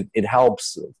 right? It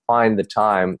helps find the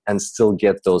time and still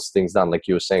get those things done. Like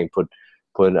you were saying, put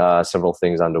several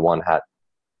things under one hat.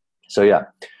 So yeah.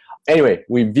 Anyway,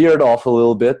 we veered off a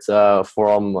little bit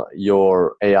from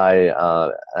your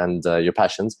AI and your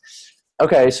passions.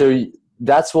 Okay, so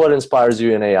that's what inspires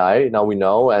you in AI. Now we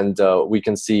know, and we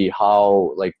can see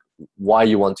how, like, why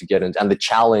you want to get into, and the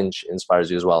challenge inspires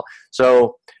you as well.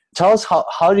 So tell us,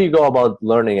 how do you go about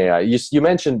learning AI? You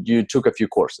mentioned you took a few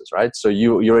courses, right? So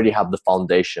you already have the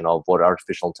foundation of what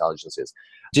artificial intelligence is.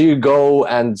 Do you go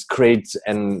and create,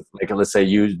 and like, let's say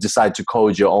you decide to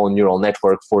code your own neural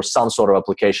network for some sort of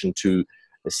application to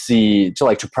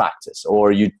practice,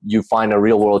 or you find a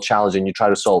real world challenge and you try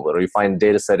to solve it, or you find a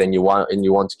data set and you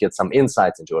want to get some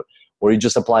insights into it, or you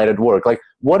just apply it at work? Like,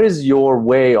 what is your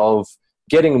way of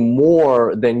getting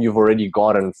more than you've already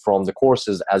gotten from the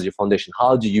courses as your foundation?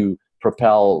 How do you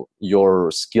propel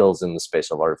your skills in the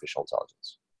space of artificial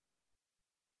intelligence?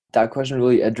 That question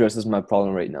really addresses my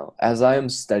problem right now. As I am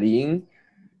studying,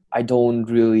 I don't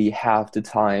really have the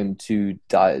time to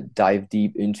dive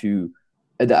deep into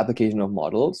the application of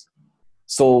models.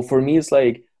 So for me, it's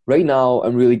like right now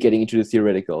I'm really getting into the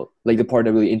theoretical, like the part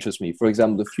that really interests me. For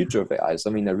example, the future of AI,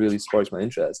 something that really sparks my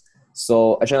interest.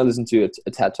 So I try to listen to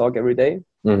a TED Talk every day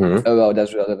about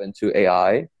that's relevant to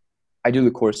AI. I do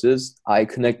the courses. I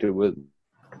connected with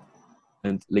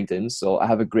LinkedIn, so I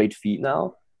have a great feed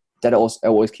now that also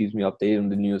always keeps me updated on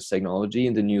the newest technology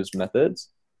and the newest methods.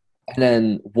 And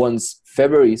then once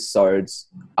February starts,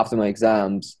 after my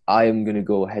exams, I am going to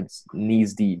go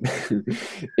knees deep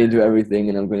into everything,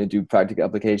 and I'm going to do practical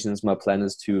applications. My plan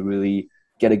is to really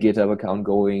get a GitHub account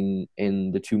going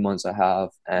in the 2 months I have,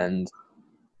 and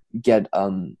get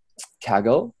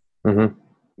Kaggle. Mm-hmm.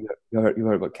 You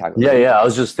heard about Kaggle? Yeah. I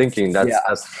was just thinking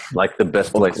that's like the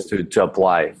best place to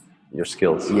apply your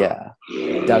skills. Yeah,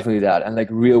 definitely that. And like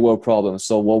real world problems.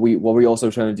 So what we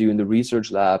also trying to do in the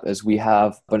research lab is we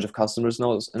have a bunch of customers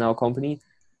now in our company,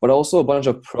 but also a bunch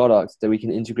of products that we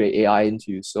can integrate AI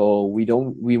into. So we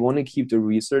want to keep the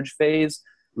research phase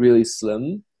really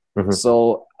slim.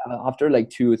 So after like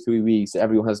 2 or 3 weeks,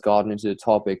 everyone has gotten into the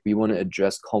topic. We want to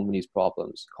address companies'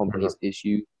 problems, companies'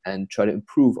 issues, and try to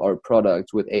improve our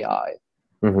product with AI.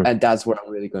 And that's where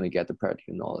I'm really going to get the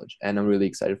practical knowledge. And I'm really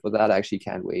excited for that. I actually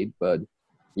can't wait. But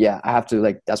yeah, I have to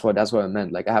like, that's what I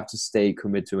meant. Like I have to stay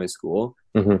committed to my school.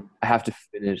 I have to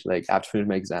finish my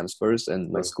exams first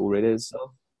and my school related stuff.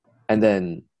 And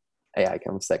then AI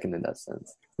comes second in that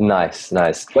sense. Nice.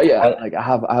 But yeah, like I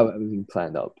have everything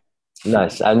planned up.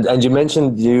 Nice. And you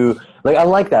mentioned I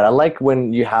like that. I like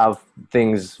when you have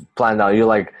things planned out. You're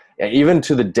like, even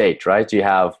to the date, right? You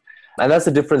have, and that's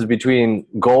the difference between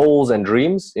goals and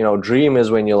dreams. Dream is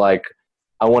when you're like,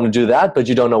 I want to do that, but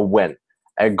you don't know when.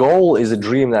 A goal is a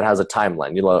dream that has a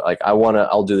timeline. Like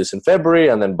I'll do this in February,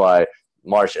 and then by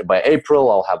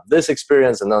April, I'll have this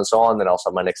experience, and then so on. Then I'll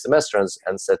start my next semester, and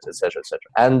et cetera, et cetera, et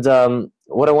cetera. And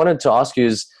what I wanted to ask you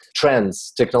is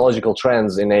trends, technological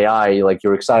trends in AI. Like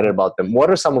you're excited about them.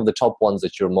 What are some of the top ones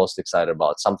that you're most excited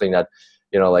about? Something that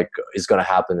like is going to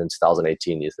happen in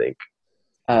 2018. You think?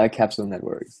 Capsule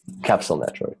networks. Capsule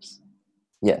networks.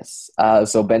 Yes.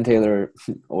 So Ben Taylor,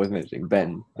 always mentioning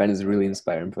Ben. Ben is a really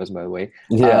inspiring person, by the way.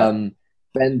 Yeah.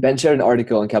 Ben shared an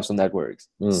article on capsule networks.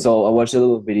 So I watched a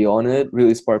little video on it,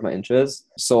 really sparked my interest.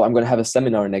 So I'm going to have a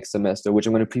seminar next semester, which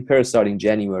I'm going to prepare starting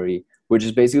January, which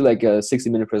is basically like a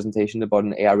 60-minute presentation about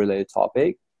an AI-related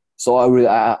topic. So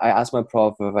I asked my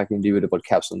prof if I can do it about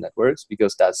capsule networks,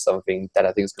 because that's something that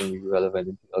I think is going to be relevant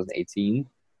in 2018.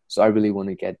 So I really want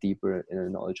to get deeper in the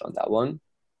knowledge on that one.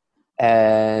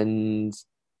 And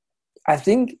I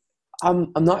think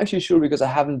I'm not actually sure, because I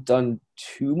haven't done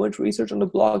too much research on the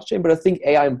blockchain, but I think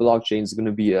AI and blockchain is going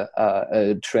to be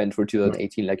a trend for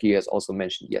 2018, like you guys also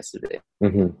mentioned yesterday.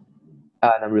 And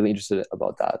I'm really interested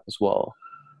about that as well.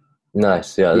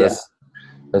 Nice. Yeah.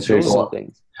 That's really cool.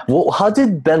 Things. Well, how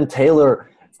did Ben Taylor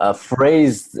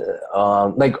phrase,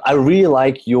 like, I really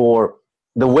like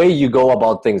the way you go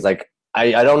about things. Like,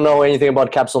 I don't know anything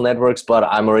about capsule networks, but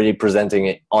I'm already presenting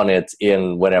it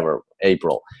in whatever,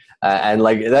 April. And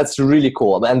like, that's really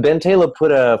cool. And Ben Taylor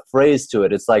put a phrase to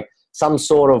it. It's like some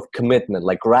sort of commitment,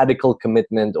 like radical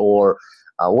commitment, or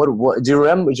what do you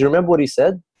remember what he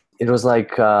said? It was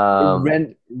like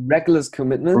reckless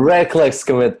commitment. Reckless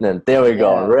commitment. There we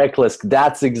go. Reckless.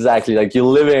 That's exactly, like, you're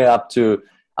living up to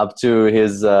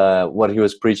his what he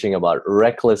was preaching about.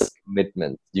 Reckless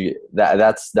commitment.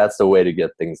 That's the way to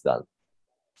get things done.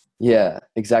 Yeah,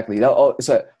 exactly.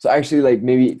 So actually, like,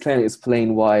 maybe can I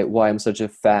explain why I'm such a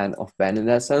fan of Ben in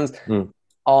that sense?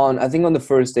 I think on the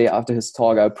first day after his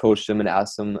talk, I approached him and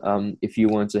asked him if he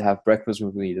wanted to have breakfast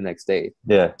with me the next day.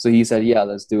 Yeah. So he said, yeah,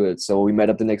 let's do it. So we met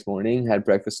up the next morning, had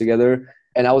breakfast together,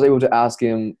 and I was able to ask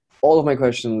him all of my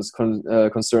questions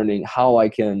concerning how I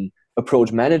can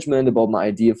approach management, about my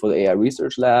idea for the AI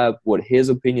research lab, what his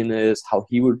opinion is, how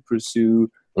he would pursue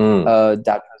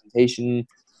that presentation.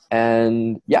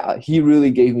 And yeah, he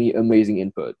really gave me amazing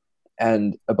input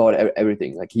and about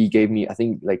everything. Like, he gave me, I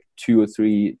think, like 2 or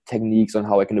 3 techniques on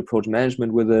how I can approach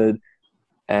management with it.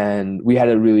 And we had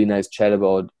a really nice chat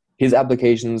about his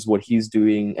applications, what he's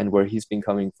doing, and where he's been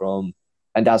coming from.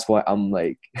 And that's why I'm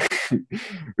like,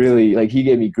 really, like, he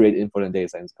gave me great input on data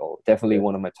science goal. Definitely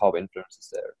one of my top influences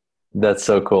there. That's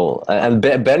so cool. And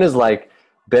Ben is like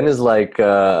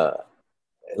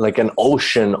an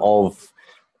ocean of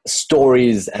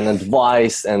stories and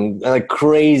advice and like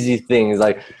crazy things.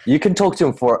 Like, you can talk to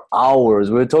him for hours.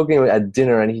 We were talking at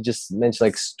dinner, and he just mentioned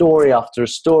like story after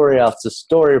story after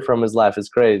story from his life. It's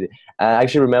crazy. I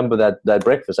actually remember that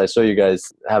breakfast. I saw you guys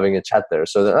having a chat there,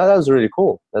 so that was really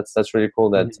cool. That's really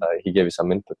cool that he gave you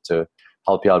some input to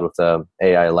help you out with the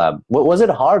AI lab. What was it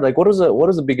hard? Like, what is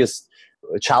the biggest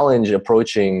challenge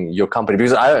approaching your company?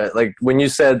 Because when you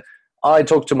said, I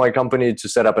talked to my company to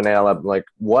set up an AI lab, like,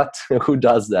 what? Who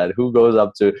does that? Who goes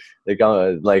up to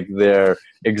their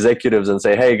executives and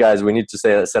say, hey guys, we need to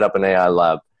set up an AI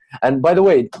lab? And by the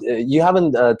way, you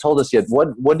haven't told us yet,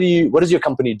 what does your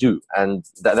company do? And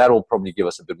that will probably give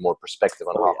us a bit more perspective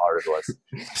on how hard it was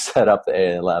to set up the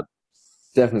AI lab.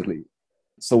 Definitely.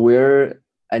 So we're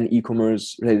an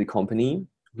e-commerce related company.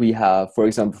 We have, for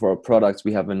example, for our products,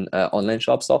 we have an online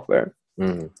shop software.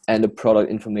 And a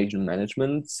product information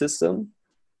management system.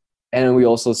 And we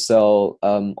also sell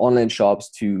online shops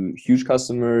to huge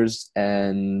customers,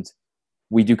 and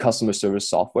we do customer service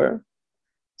software.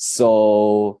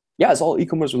 So yeah, it's all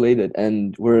e-commerce related,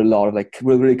 and we're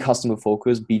really customer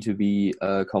focused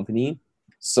B2B company.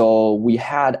 So we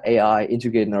had AI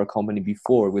integrated in our company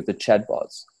before with the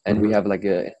chatbots, and we have like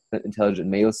an intelligent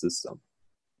mail system.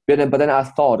 But then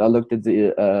I looked at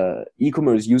the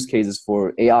e-commerce use cases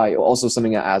for AI. Also,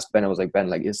 something I asked Ben, I was like, Ben,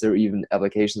 like, is there even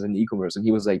applications in e-commerce? And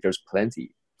he was like, there's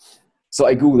plenty. So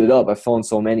I Googled it up. I found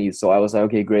so many. So I was like,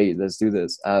 okay, great, let's do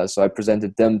this. So I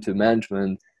presented them to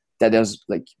management that there's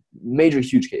like major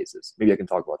huge cases. Maybe I can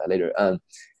talk about that later.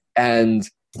 And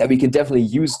that we can definitely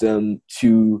use them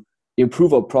to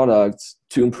improve our products,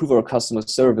 to improve our customer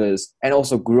service, and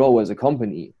also grow as a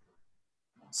company.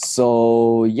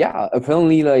 So yeah,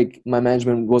 apparently like my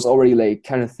management was already like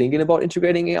kind of thinking about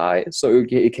integrating AI. So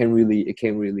it came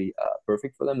really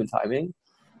perfect for them in timing,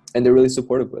 and they're really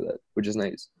supportive with it, which is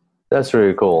nice. That's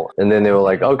really cool. And then they were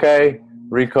like, okay,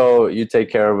 Rico, you take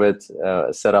care of it,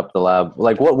 set up the lab.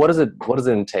 Like what does it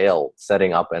entail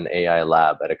setting up an AI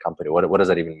lab at a company? What does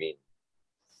that even mean?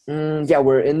 Yeah,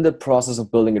 we're in the process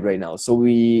of building it right now. So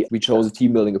we chose a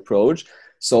team building approach.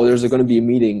 So there's going to be a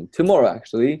meeting tomorrow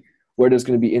actually, where there's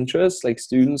going to be interest, like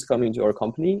students coming to our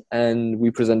company, and we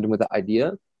present them with the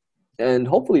idea, and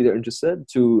hopefully they're interested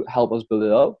to help us build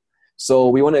it up. So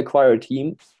we want to acquire a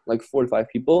team, like 4 to 5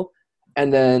 people,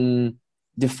 and then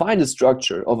define the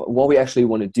structure of what we actually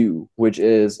want to do, which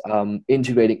is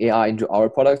integrating AI into our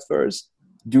product first,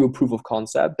 do a proof of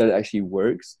concept that it actually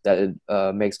works, that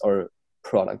it makes our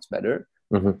products better,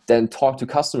 then talk to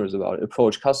customers about it,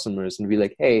 approach customers and be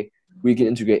like, hey, we can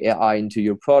integrate AI into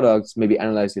your products, maybe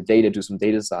analyze your data, do some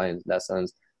data science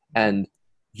lessons, and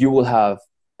you will have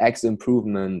X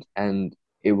improvement and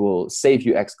it will save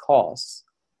you X costs.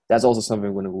 That's also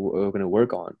something we're going to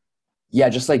work on. Yeah,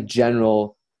 just like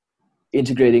general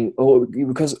integrating. Oh,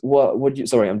 because what you,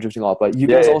 sorry, I'm drifting off, but you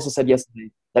guys also said yesterday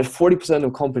that 40%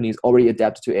 of companies already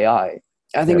adapted to AI.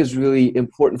 I think it's really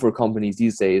important for companies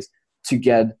these days to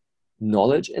get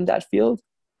knowledge in that field,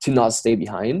 to not stay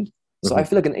behind. So I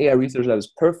feel like an AI research lab is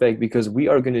perfect because we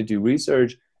are going to do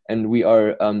research and we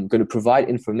are going to provide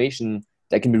information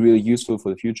that can be really useful for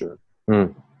the future.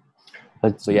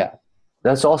 So yeah.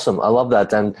 That's awesome. I love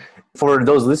that. And for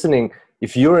those listening,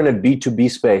 if you're in a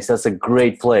B2B space, that's a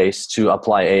great place to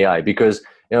apply AI because,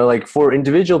 you know, like for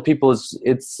individual people,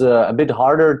 it's a bit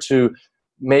harder to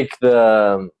make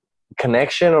the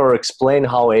connection or explain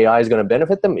how AI is going to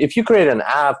benefit them. If you create an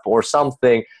app or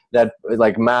something that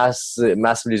like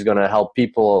massively is going to help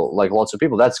people, like lots of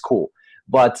people, that's cool.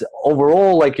 But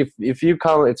overall, like if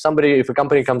a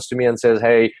company comes to me and says,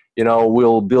 hey, you know,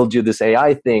 we'll build you this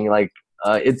AI thing, like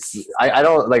I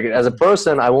don't, like, as a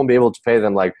person, I won't be able to pay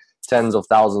them like tens of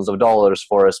thousands of dollars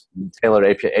for a tailored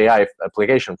AI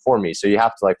application for me. So you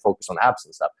have to like focus on apps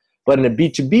and stuff. But in a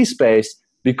B2B space,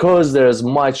 because there's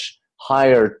much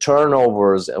higher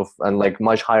turnovers and like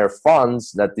much higher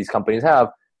funds that these companies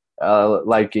have,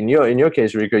 like in your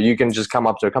case, Rico, you can just come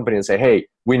up to a company and say, hey,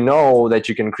 we know that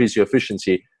you can increase your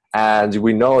efficiency, and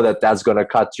we know that that's going to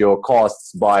cut your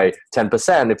costs by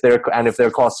 10%. If their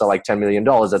costs are like $10 million,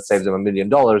 that saves them $1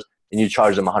 million, and you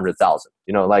charge them 100,000.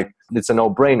 You know, like it's a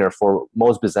no-brainer for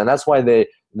most business, and that's why the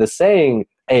saying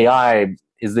AI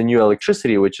is the new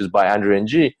electricity, which is by Andrew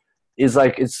Ng, is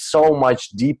like it's so much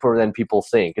deeper than people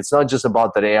think. It's not just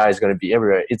about that AI is going to be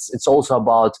everywhere. It's also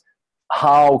about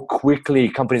how quickly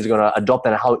companies are going to adopt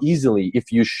and how easily,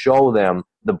 if you show them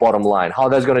the bottom line, how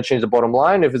that's going to change the bottom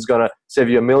line. If it's going to save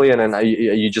you $1 million and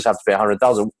you just have to pay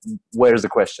 100,000, where's the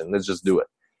question? Let's just do it.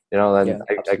 You know, and yeah,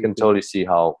 I can totally see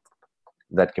how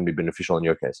that can be beneficial in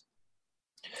your case.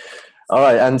 All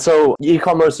right, and so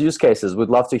e-commerce use cases, we'd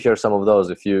love to hear some of those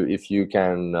if you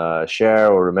can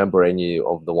share or remember any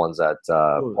of the ones that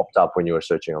popped up when you were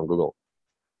searching on Google.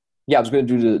 Yeah, I was going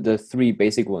to do the 3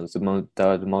 basic ones, the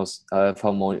most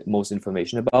found most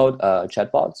information about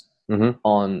chatbots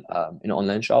on in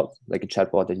online shop, like a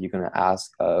chatbot that you're going to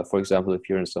ask, for example, if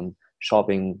you're in some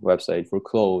shopping website for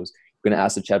clothes, you're going to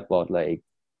ask the chatbot like,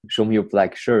 show me your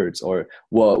black shirts, or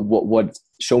what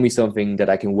show me something that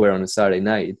I can wear on a Saturday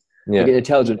night. Like an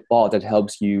intelligent bot that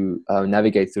helps you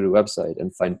navigate through the website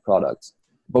and find products.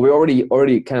 But we're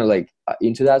already kind of like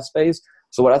into that space.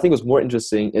 So what I think was more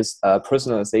interesting is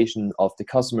personalization of the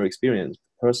customer experience,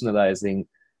 personalizing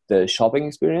the shopping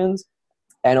experience,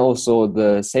 and also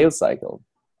the sales cycle.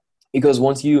 Because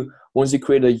once you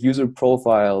create a user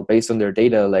profile based on their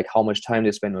data, like how much time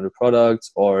they spend on the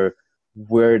products or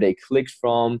where they clicked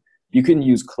from, you can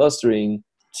use clustering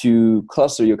to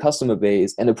cluster your customer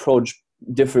base and approach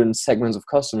different segments of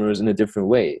customers in a different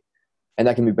way. And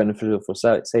that can be beneficial for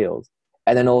sales.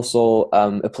 And then also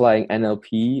applying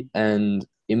NLP and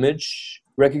image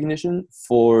recognition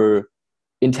for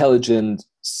intelligent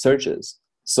searches.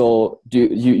 So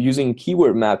using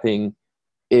keyword mapping,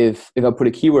 if I put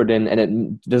a keyword in and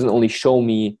it doesn't only show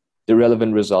me the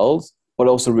relevant results, but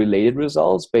also related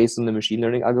results based on the machine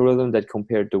learning algorithm that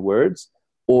compared the words,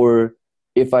 or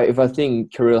if I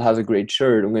think Kirill has a great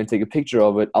shirt, I'm going to take a picture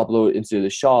of it, upload it into the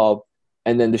shop,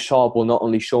 and then the shop will not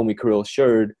only show me Kirill's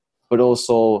shirt, but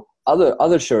also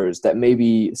other shirts that may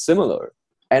be similar.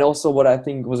 And also what I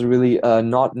think was really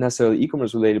not necessarily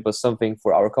e-commerce related, but something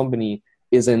for our company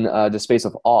is in the space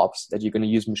of ops, that you're going to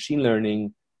use machine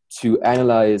learning to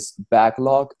analyze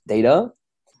backlog data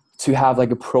to have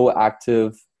like a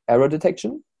proactive error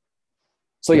detection.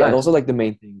 So yeah, Nice. and also like the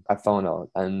main thing I found out.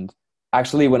 And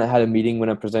actually when I had a meeting, when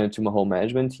I presented to my whole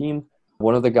management team,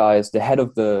 one of the guys, the head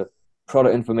of the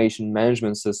product information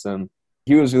management system,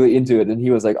 he was really into it. And he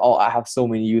was like, oh, I have so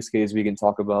many use cases we can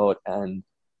talk about. And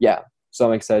yeah, so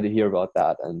I'm excited to hear about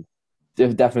that. And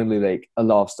there's definitely like a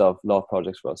lot of stuff, a lot of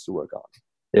projects for us to work on.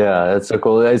 Yeah, that's so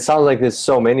cool. It sounds like there's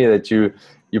so many that you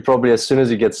probably, as soon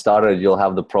as you get started, you'll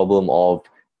have the problem of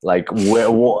like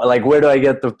where do I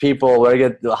get the people?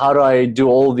 How do I do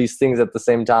all these things at the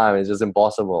same time? It's just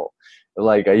impossible.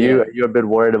 Like, are you a bit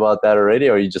worried about that already,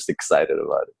 or are you just excited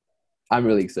about it? I'm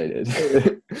really excited.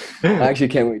 I actually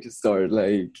can't wait to start.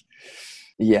 Like,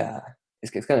 yeah,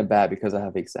 it's kind of bad because I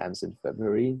have exams in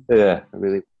February. Yeah, I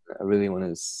really want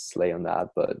to slay on that,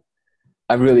 but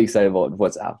I'm really excited about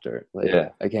what's after. Like, yeah,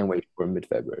 I can't wait for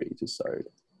mid-February to start.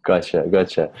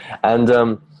 Gotcha.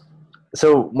 And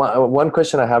so one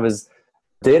question I have is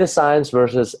data science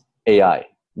versus AI.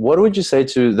 What would you say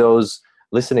to those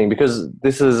listening? Because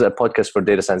this is a podcast for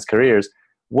data science careers.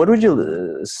 What would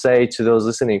you say to those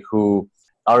listening who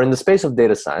are in the space of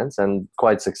data science and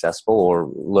quite successful or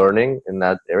learning in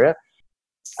that area,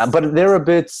 but they're a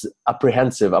bit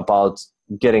apprehensive about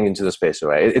getting into the space,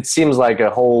 right? It seems like a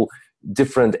whole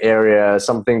different area,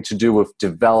 something to do with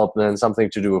development, something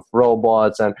to do with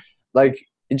robots, and like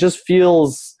it just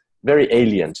feels very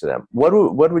alien to them. What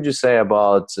would you say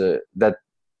about that?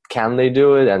 Can they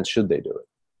do it, and should they do it?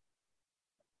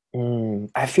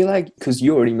 I feel like, because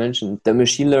you already mentioned that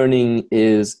machine learning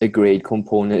is a great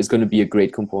component, is going to be a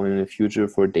great component in the future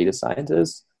for data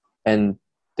scientists, and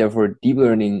therefore deep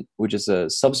learning, which is a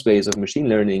subspace of machine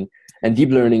learning, and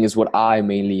deep learning is what I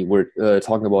mainly were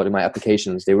talking about in my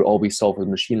applications. They will all be solved with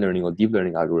machine learning or deep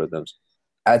learning algorithms.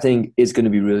 I think it's going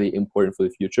to be really important for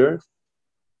the future,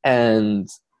 and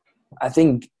I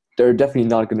think they're definitely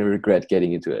not going to regret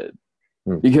getting into it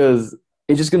because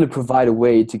it's just going to provide a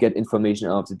way to get information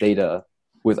out of the data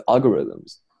with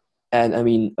algorithms. And I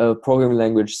mean, a programming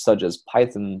language such as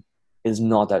Python is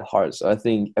not that hard. So I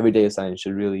think every data scientist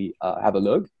should really have a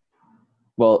look.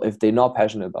 Well, if they're not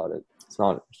passionate about it, it's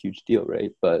not a huge deal,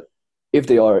 right? But if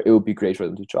they are, it would be great for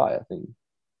them to try, I think.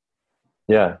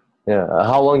 Yeah.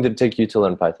 How long did it take you to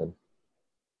learn Python?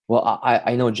 Well,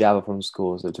 I know Java from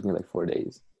school, so it took me like 4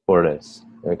 days. 4 days.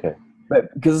 Okay.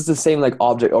 But because it's the same like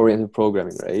object-oriented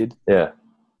programming, right? Yeah.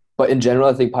 But in general,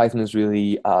 I think Python is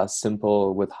really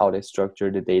simple with how they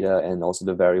structure the data and also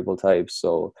the variable types.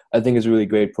 So I think it's a really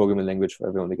great programming language for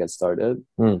everyone to get started.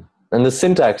 And the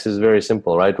syntax is very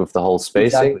simple, right? With the whole spacing.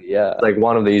 Exactly, yeah. It's like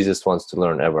one of the easiest ones to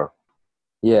learn ever.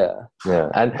 Yeah.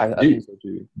 And I think so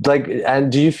too.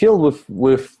 And do you feel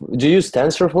do you use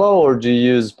TensorFlow or do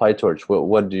you use PyTorch?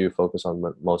 What do you focus on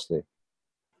mostly?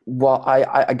 Well,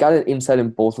 I got an insight in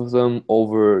both of them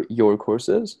over your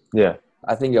courses. Yeah.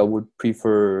 I think I would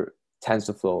prefer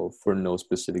TensorFlow for no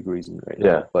specific reason right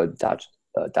now, but that's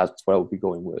what I would be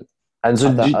going with. And so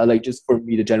like just for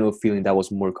me, the general feeling that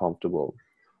was more comfortable.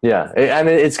 Yeah, and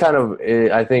it's kind of,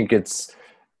 I think it's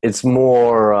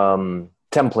more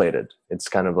templated. It's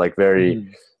kind of like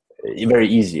very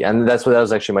easy, and that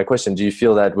was actually my question. Do you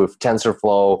feel that with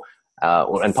TensorFlow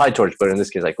and PyTorch, but in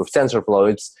this case, like with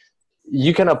TensorFlow,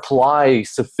 you can apply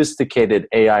sophisticated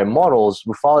AI models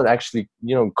without actually,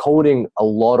 coding a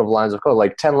lot of lines of code,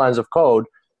 like 10 lines of code,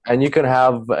 and you can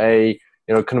have a,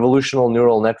 convolutional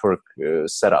neural network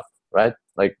set up, right?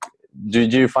 Like, do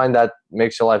you find that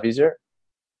makes your life easier?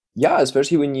 Yeah,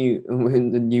 especially when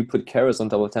you put Keras on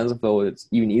top of TensorFlow, it's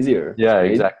even easier. Yeah,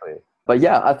 right? Exactly. But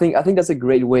yeah, I think that's a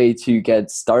great way to get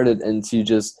started and to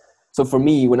just. So for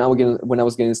me, when I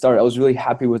was getting started, I was really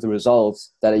happy with the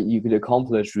results that you could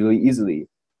accomplish really easily,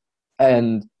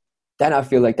 and then I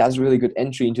feel like that's a really good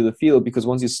entry into the field because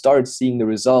once you start seeing the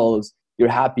results, you're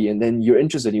happy, and then you're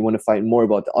interested. You want to find more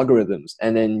about the algorithms,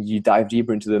 and then you dive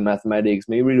deeper into the mathematics,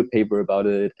 maybe read a paper about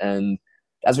it, and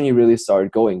that's when you really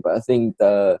start going. But I think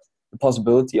the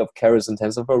possibility of Keras and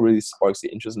TensorFlow really sparks the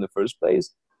interest in the first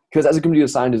place. Because as a computer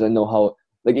scientist, I know how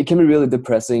it can be really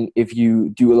depressing if you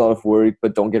do a lot of work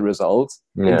but don't get results.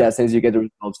 In that sense, you get the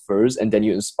results first, and then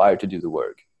you're inspired to do the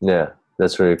work. Yeah,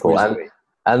 that's really cool.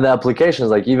 And the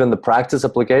applications, like even the practice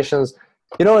applications,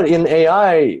 in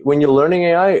AI, when you're learning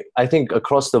AI, I think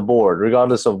across the board,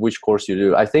 regardless of which course you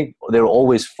do, I think they're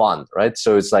always fun, right?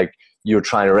 So it's like you're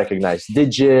trying to recognize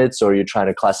digits, or you're trying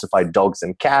to classify dogs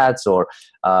and cats, or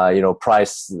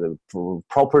price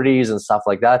properties and stuff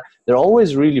like that. They're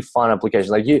always really fun applications.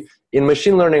 Like in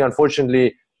machine learning,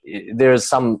 unfortunately, there's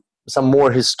some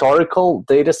more historical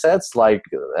data sets, like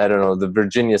I don't know, the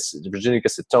Virginica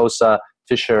setosa,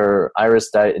 Fisher Iris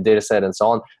data set, and so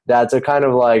on. That are kind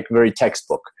of like very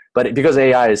textbook. But because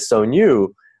AI is so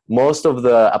new, most of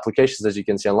the applications that you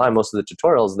can see online, most of the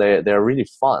tutorials, they're really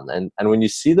fun. And when you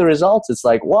see the results, it's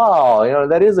like, wow,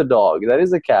 that is a dog, that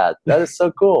is a cat, that is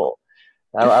so cool.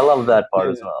 I love that part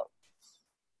as well.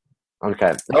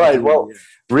 Okay. All right. Well,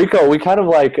 Rico, we kind of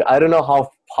like, I don't know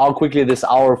how quickly this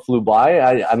hour flew by.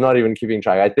 I'm not even keeping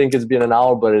track. I think it's been an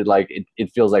hour, but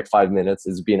it feels like 5 minutes.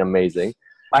 It's been amazing.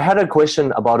 I had a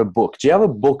question about a book. Do you have a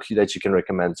book that you can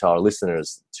recommend to our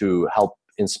listeners to help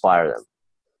inspire them?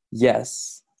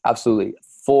 Yes, absolutely.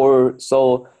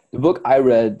 So the book I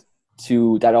read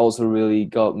that also really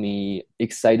got me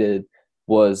excited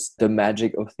was The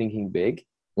Magic of Thinking Big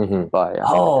by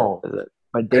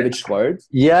David Schwartz.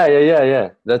 Yeah.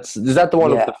 Is that the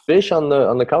one with the fish on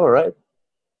the cover, right?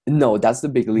 No, that's The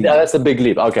Big Leap. Yeah, that's The Big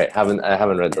Leap. Okay, I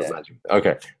haven't read The Magic.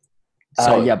 Okay.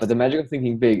 So but The Magic of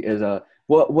Thinking Big is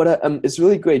it's a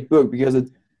really great book because it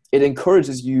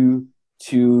encourages you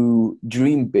to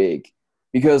dream big.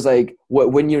 Because like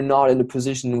when you're not in a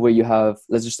position where you have,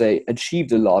 let's just say,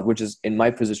 achieved a lot, which is in my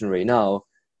position right now,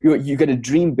 you got to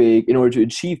dream big in order to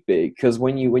achieve big. Because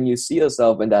when you see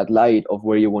yourself in that light of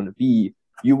where you want to be,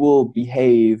 you will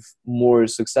behave more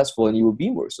successful and you will be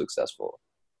more successful.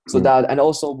 So that, and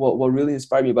also what really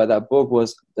inspired me by that book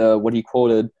was what he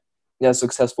quoted: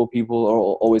 successful people are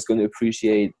always going to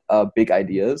appreciate big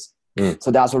ideas.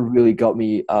 So that's what really got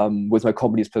me with my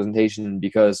company's presentation,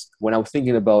 because when I was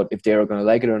thinking about if they were going to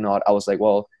like it or not, I was like,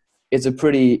 well, it's a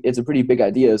pretty big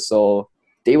idea, so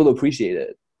they will appreciate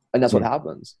it. And that's what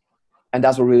happens. And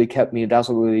that's what really kept me, that's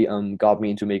what really got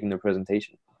me into making the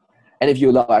presentation. And if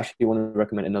you allow, I actually want to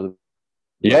recommend another.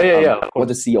 Yeah. What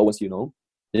the CEO Wants You to Know.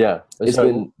 Yeah. It's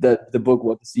been the book,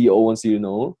 What the CEO Wants You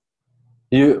to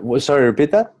Know. Sorry, repeat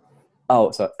that?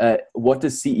 Oh, sorry. What the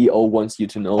CEO Wants You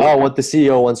to Know. Oh, What the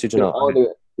CEO Wants You to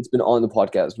Know. It's been on the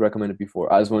podcast, recommended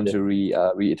before. I just wanted to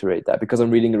reiterate that because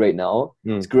I'm reading it right now.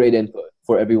 It's great input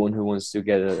for everyone who wants to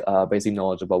get a basic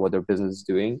knowledge about what their business is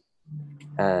doing.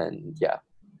 And yeah.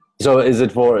 So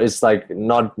it's like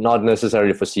not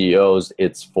necessarily for CEOs,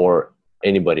 it's for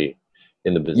anybody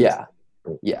in the business.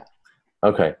 Yeah.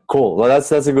 Okay, cool. Well,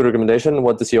 that's a good recommendation,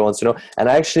 What the CEO Wants to Know. And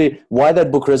actually, why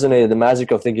that book resonated, The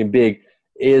Magic of Thinking Big,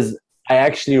 is I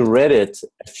actually read it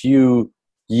a few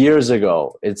years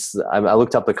ago. I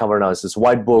looked up the cover now. It's this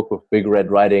white book with big red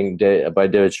writing by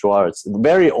David Schwartz.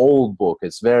 Very old book.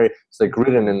 It's like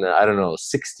written in the, I don't know,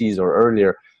 60s or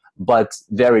earlier, but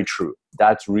very true.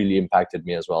 That really impacted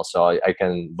me as well. So I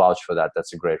can vouch for that.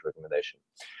 That's a great recommendation.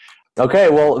 Okay,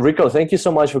 well, Rico, thank you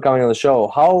so much for coming on the show.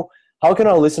 How can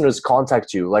our listeners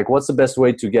contact you? Like, what's the best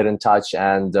way to get in touch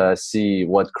and see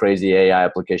what crazy AI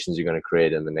applications you're going to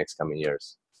create in the next coming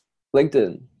years?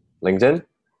 LinkedIn?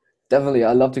 Definitely.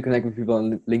 I love to connect with people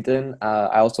on LinkedIn.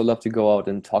 I also love to go out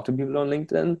and talk to people on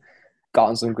LinkedIn.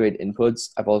 Gotten some great inputs.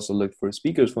 I've also looked for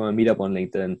speakers for a meetup on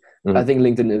LinkedIn. I think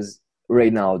LinkedIn is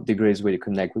right now the greatest way to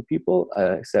connect with people,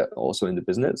 except also in the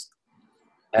business.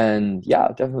 And yeah,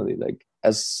 definitely. Like,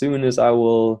 as soon as I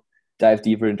will dive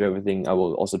deeper into everything, I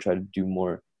will also try to do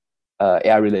more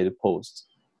AI related posts.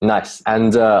 Nice.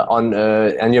 And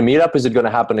and your meetup, is it going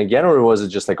to happen again, or was it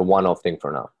just like a one-off thing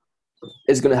for now?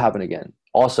 It's going to happen again.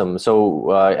 Awesome.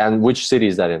 So, and which city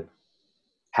is that in?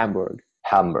 Hamburg.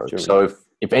 Germany. So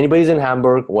if anybody's in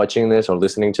Hamburg watching this or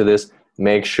listening to this,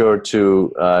 make sure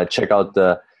to check out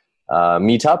the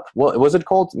meetup. What was it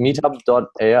called?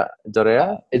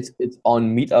 Meetup.ai? It's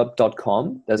on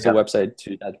meetup.com. That's the website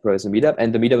to that person meetup.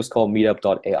 And the meetup is called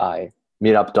meetup.ai.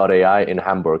 Meetup.ai in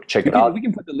Hamburg. Check it out. We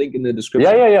can put the link in the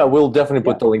description. Yeah. We'll definitely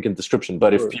put the link in the description.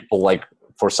 But if people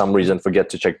for some reason forget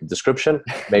to check the description,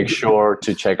 make sure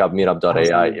to check out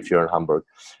meetup.ai if you're in Hamburg,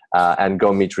 and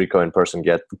go meet Rico in person.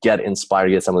 Get inspired,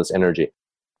 get some of this energy.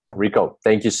 Rico,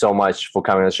 thank you so much for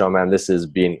coming on the show, man. This has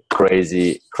been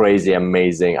crazy,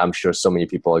 amazing. I'm sure so many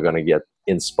people are going to get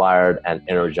inspired and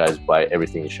energized by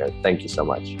everything you shared. Thank you so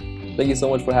much. Thank you so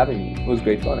much for having me. It was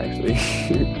great fun, actually.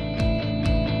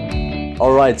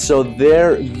 All right, so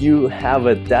there you have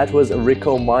it. That was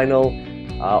Rico Meinl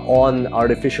on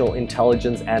artificial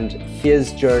intelligence and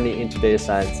his journey into data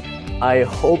science. I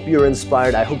hope you're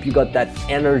inspired. I hope you got that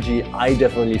energy. I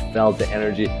definitely felt the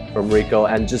energy from Rico,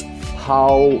 and just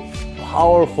how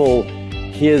powerful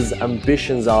his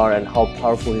ambitions are and how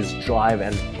powerful his drive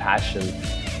and passion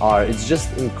it's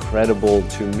just incredible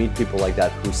to meet people like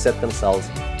that who set themselves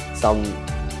some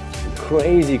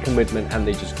crazy commitment and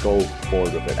they just go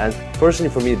forward with it. And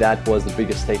personally for me, that was the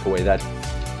biggest takeaway, that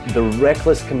the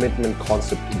reckless commitment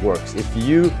concept works. If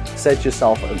you set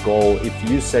yourself a goal, if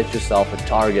you set yourself a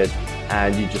target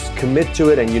and you just commit to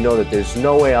it and you know that there's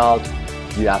no way out,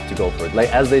 you have to go for it. Like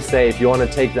as they say, if you want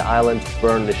to take the island,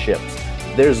 burn the ships.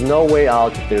 There's no way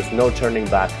out, there's no turning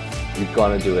back, you've got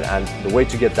to do it. And the way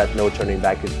to get that no turning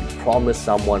back is you promise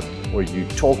someone, or you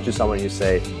talk to someone, you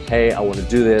say, hey, I want to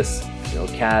do this,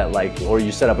 or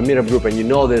you set up a meetup group and you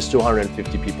know there's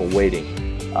 250 people waiting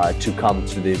to come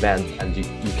to the event and you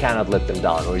cannot let them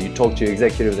down. Or you talk to your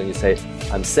executives and you say,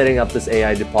 I'm setting up this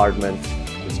AI department,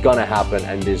 it's gonna happen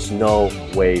and there's no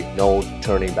way, no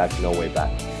turning back, no way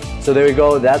back. So there we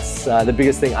go, that's the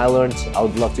biggest thing I learned. I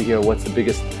would love to hear what's the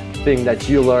biggest thing that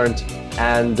you learned.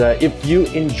 And if you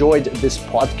enjoyed this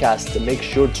podcast, make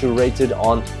sure to rate it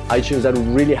on iTunes. That would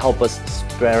really help us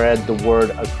spread the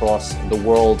word across the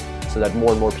world so that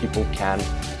more and more people can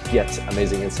get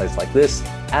amazing insights like this.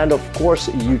 And of course,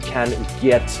 you can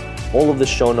get all of the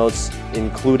show notes,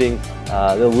 including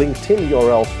the LinkedIn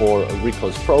URL for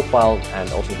Rico's profile and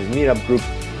also his meetup group.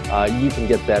 You can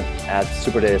get that at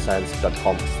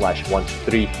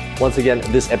superdatascience.com/123. Once again,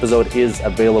 this episode is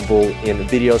available in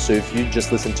video, so if you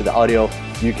just listen to the audio,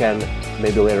 you can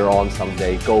maybe later on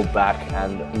someday go back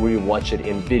and rewatch it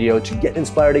in video to get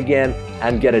inspired again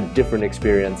and get a different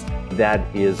experience. That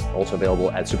is also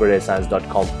available at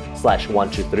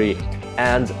superdatascience.com/123.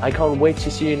 And I can't wait to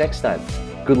see you next time.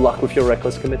 Good luck with your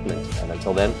reckless commitment. And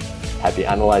until then, happy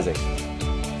analyzing.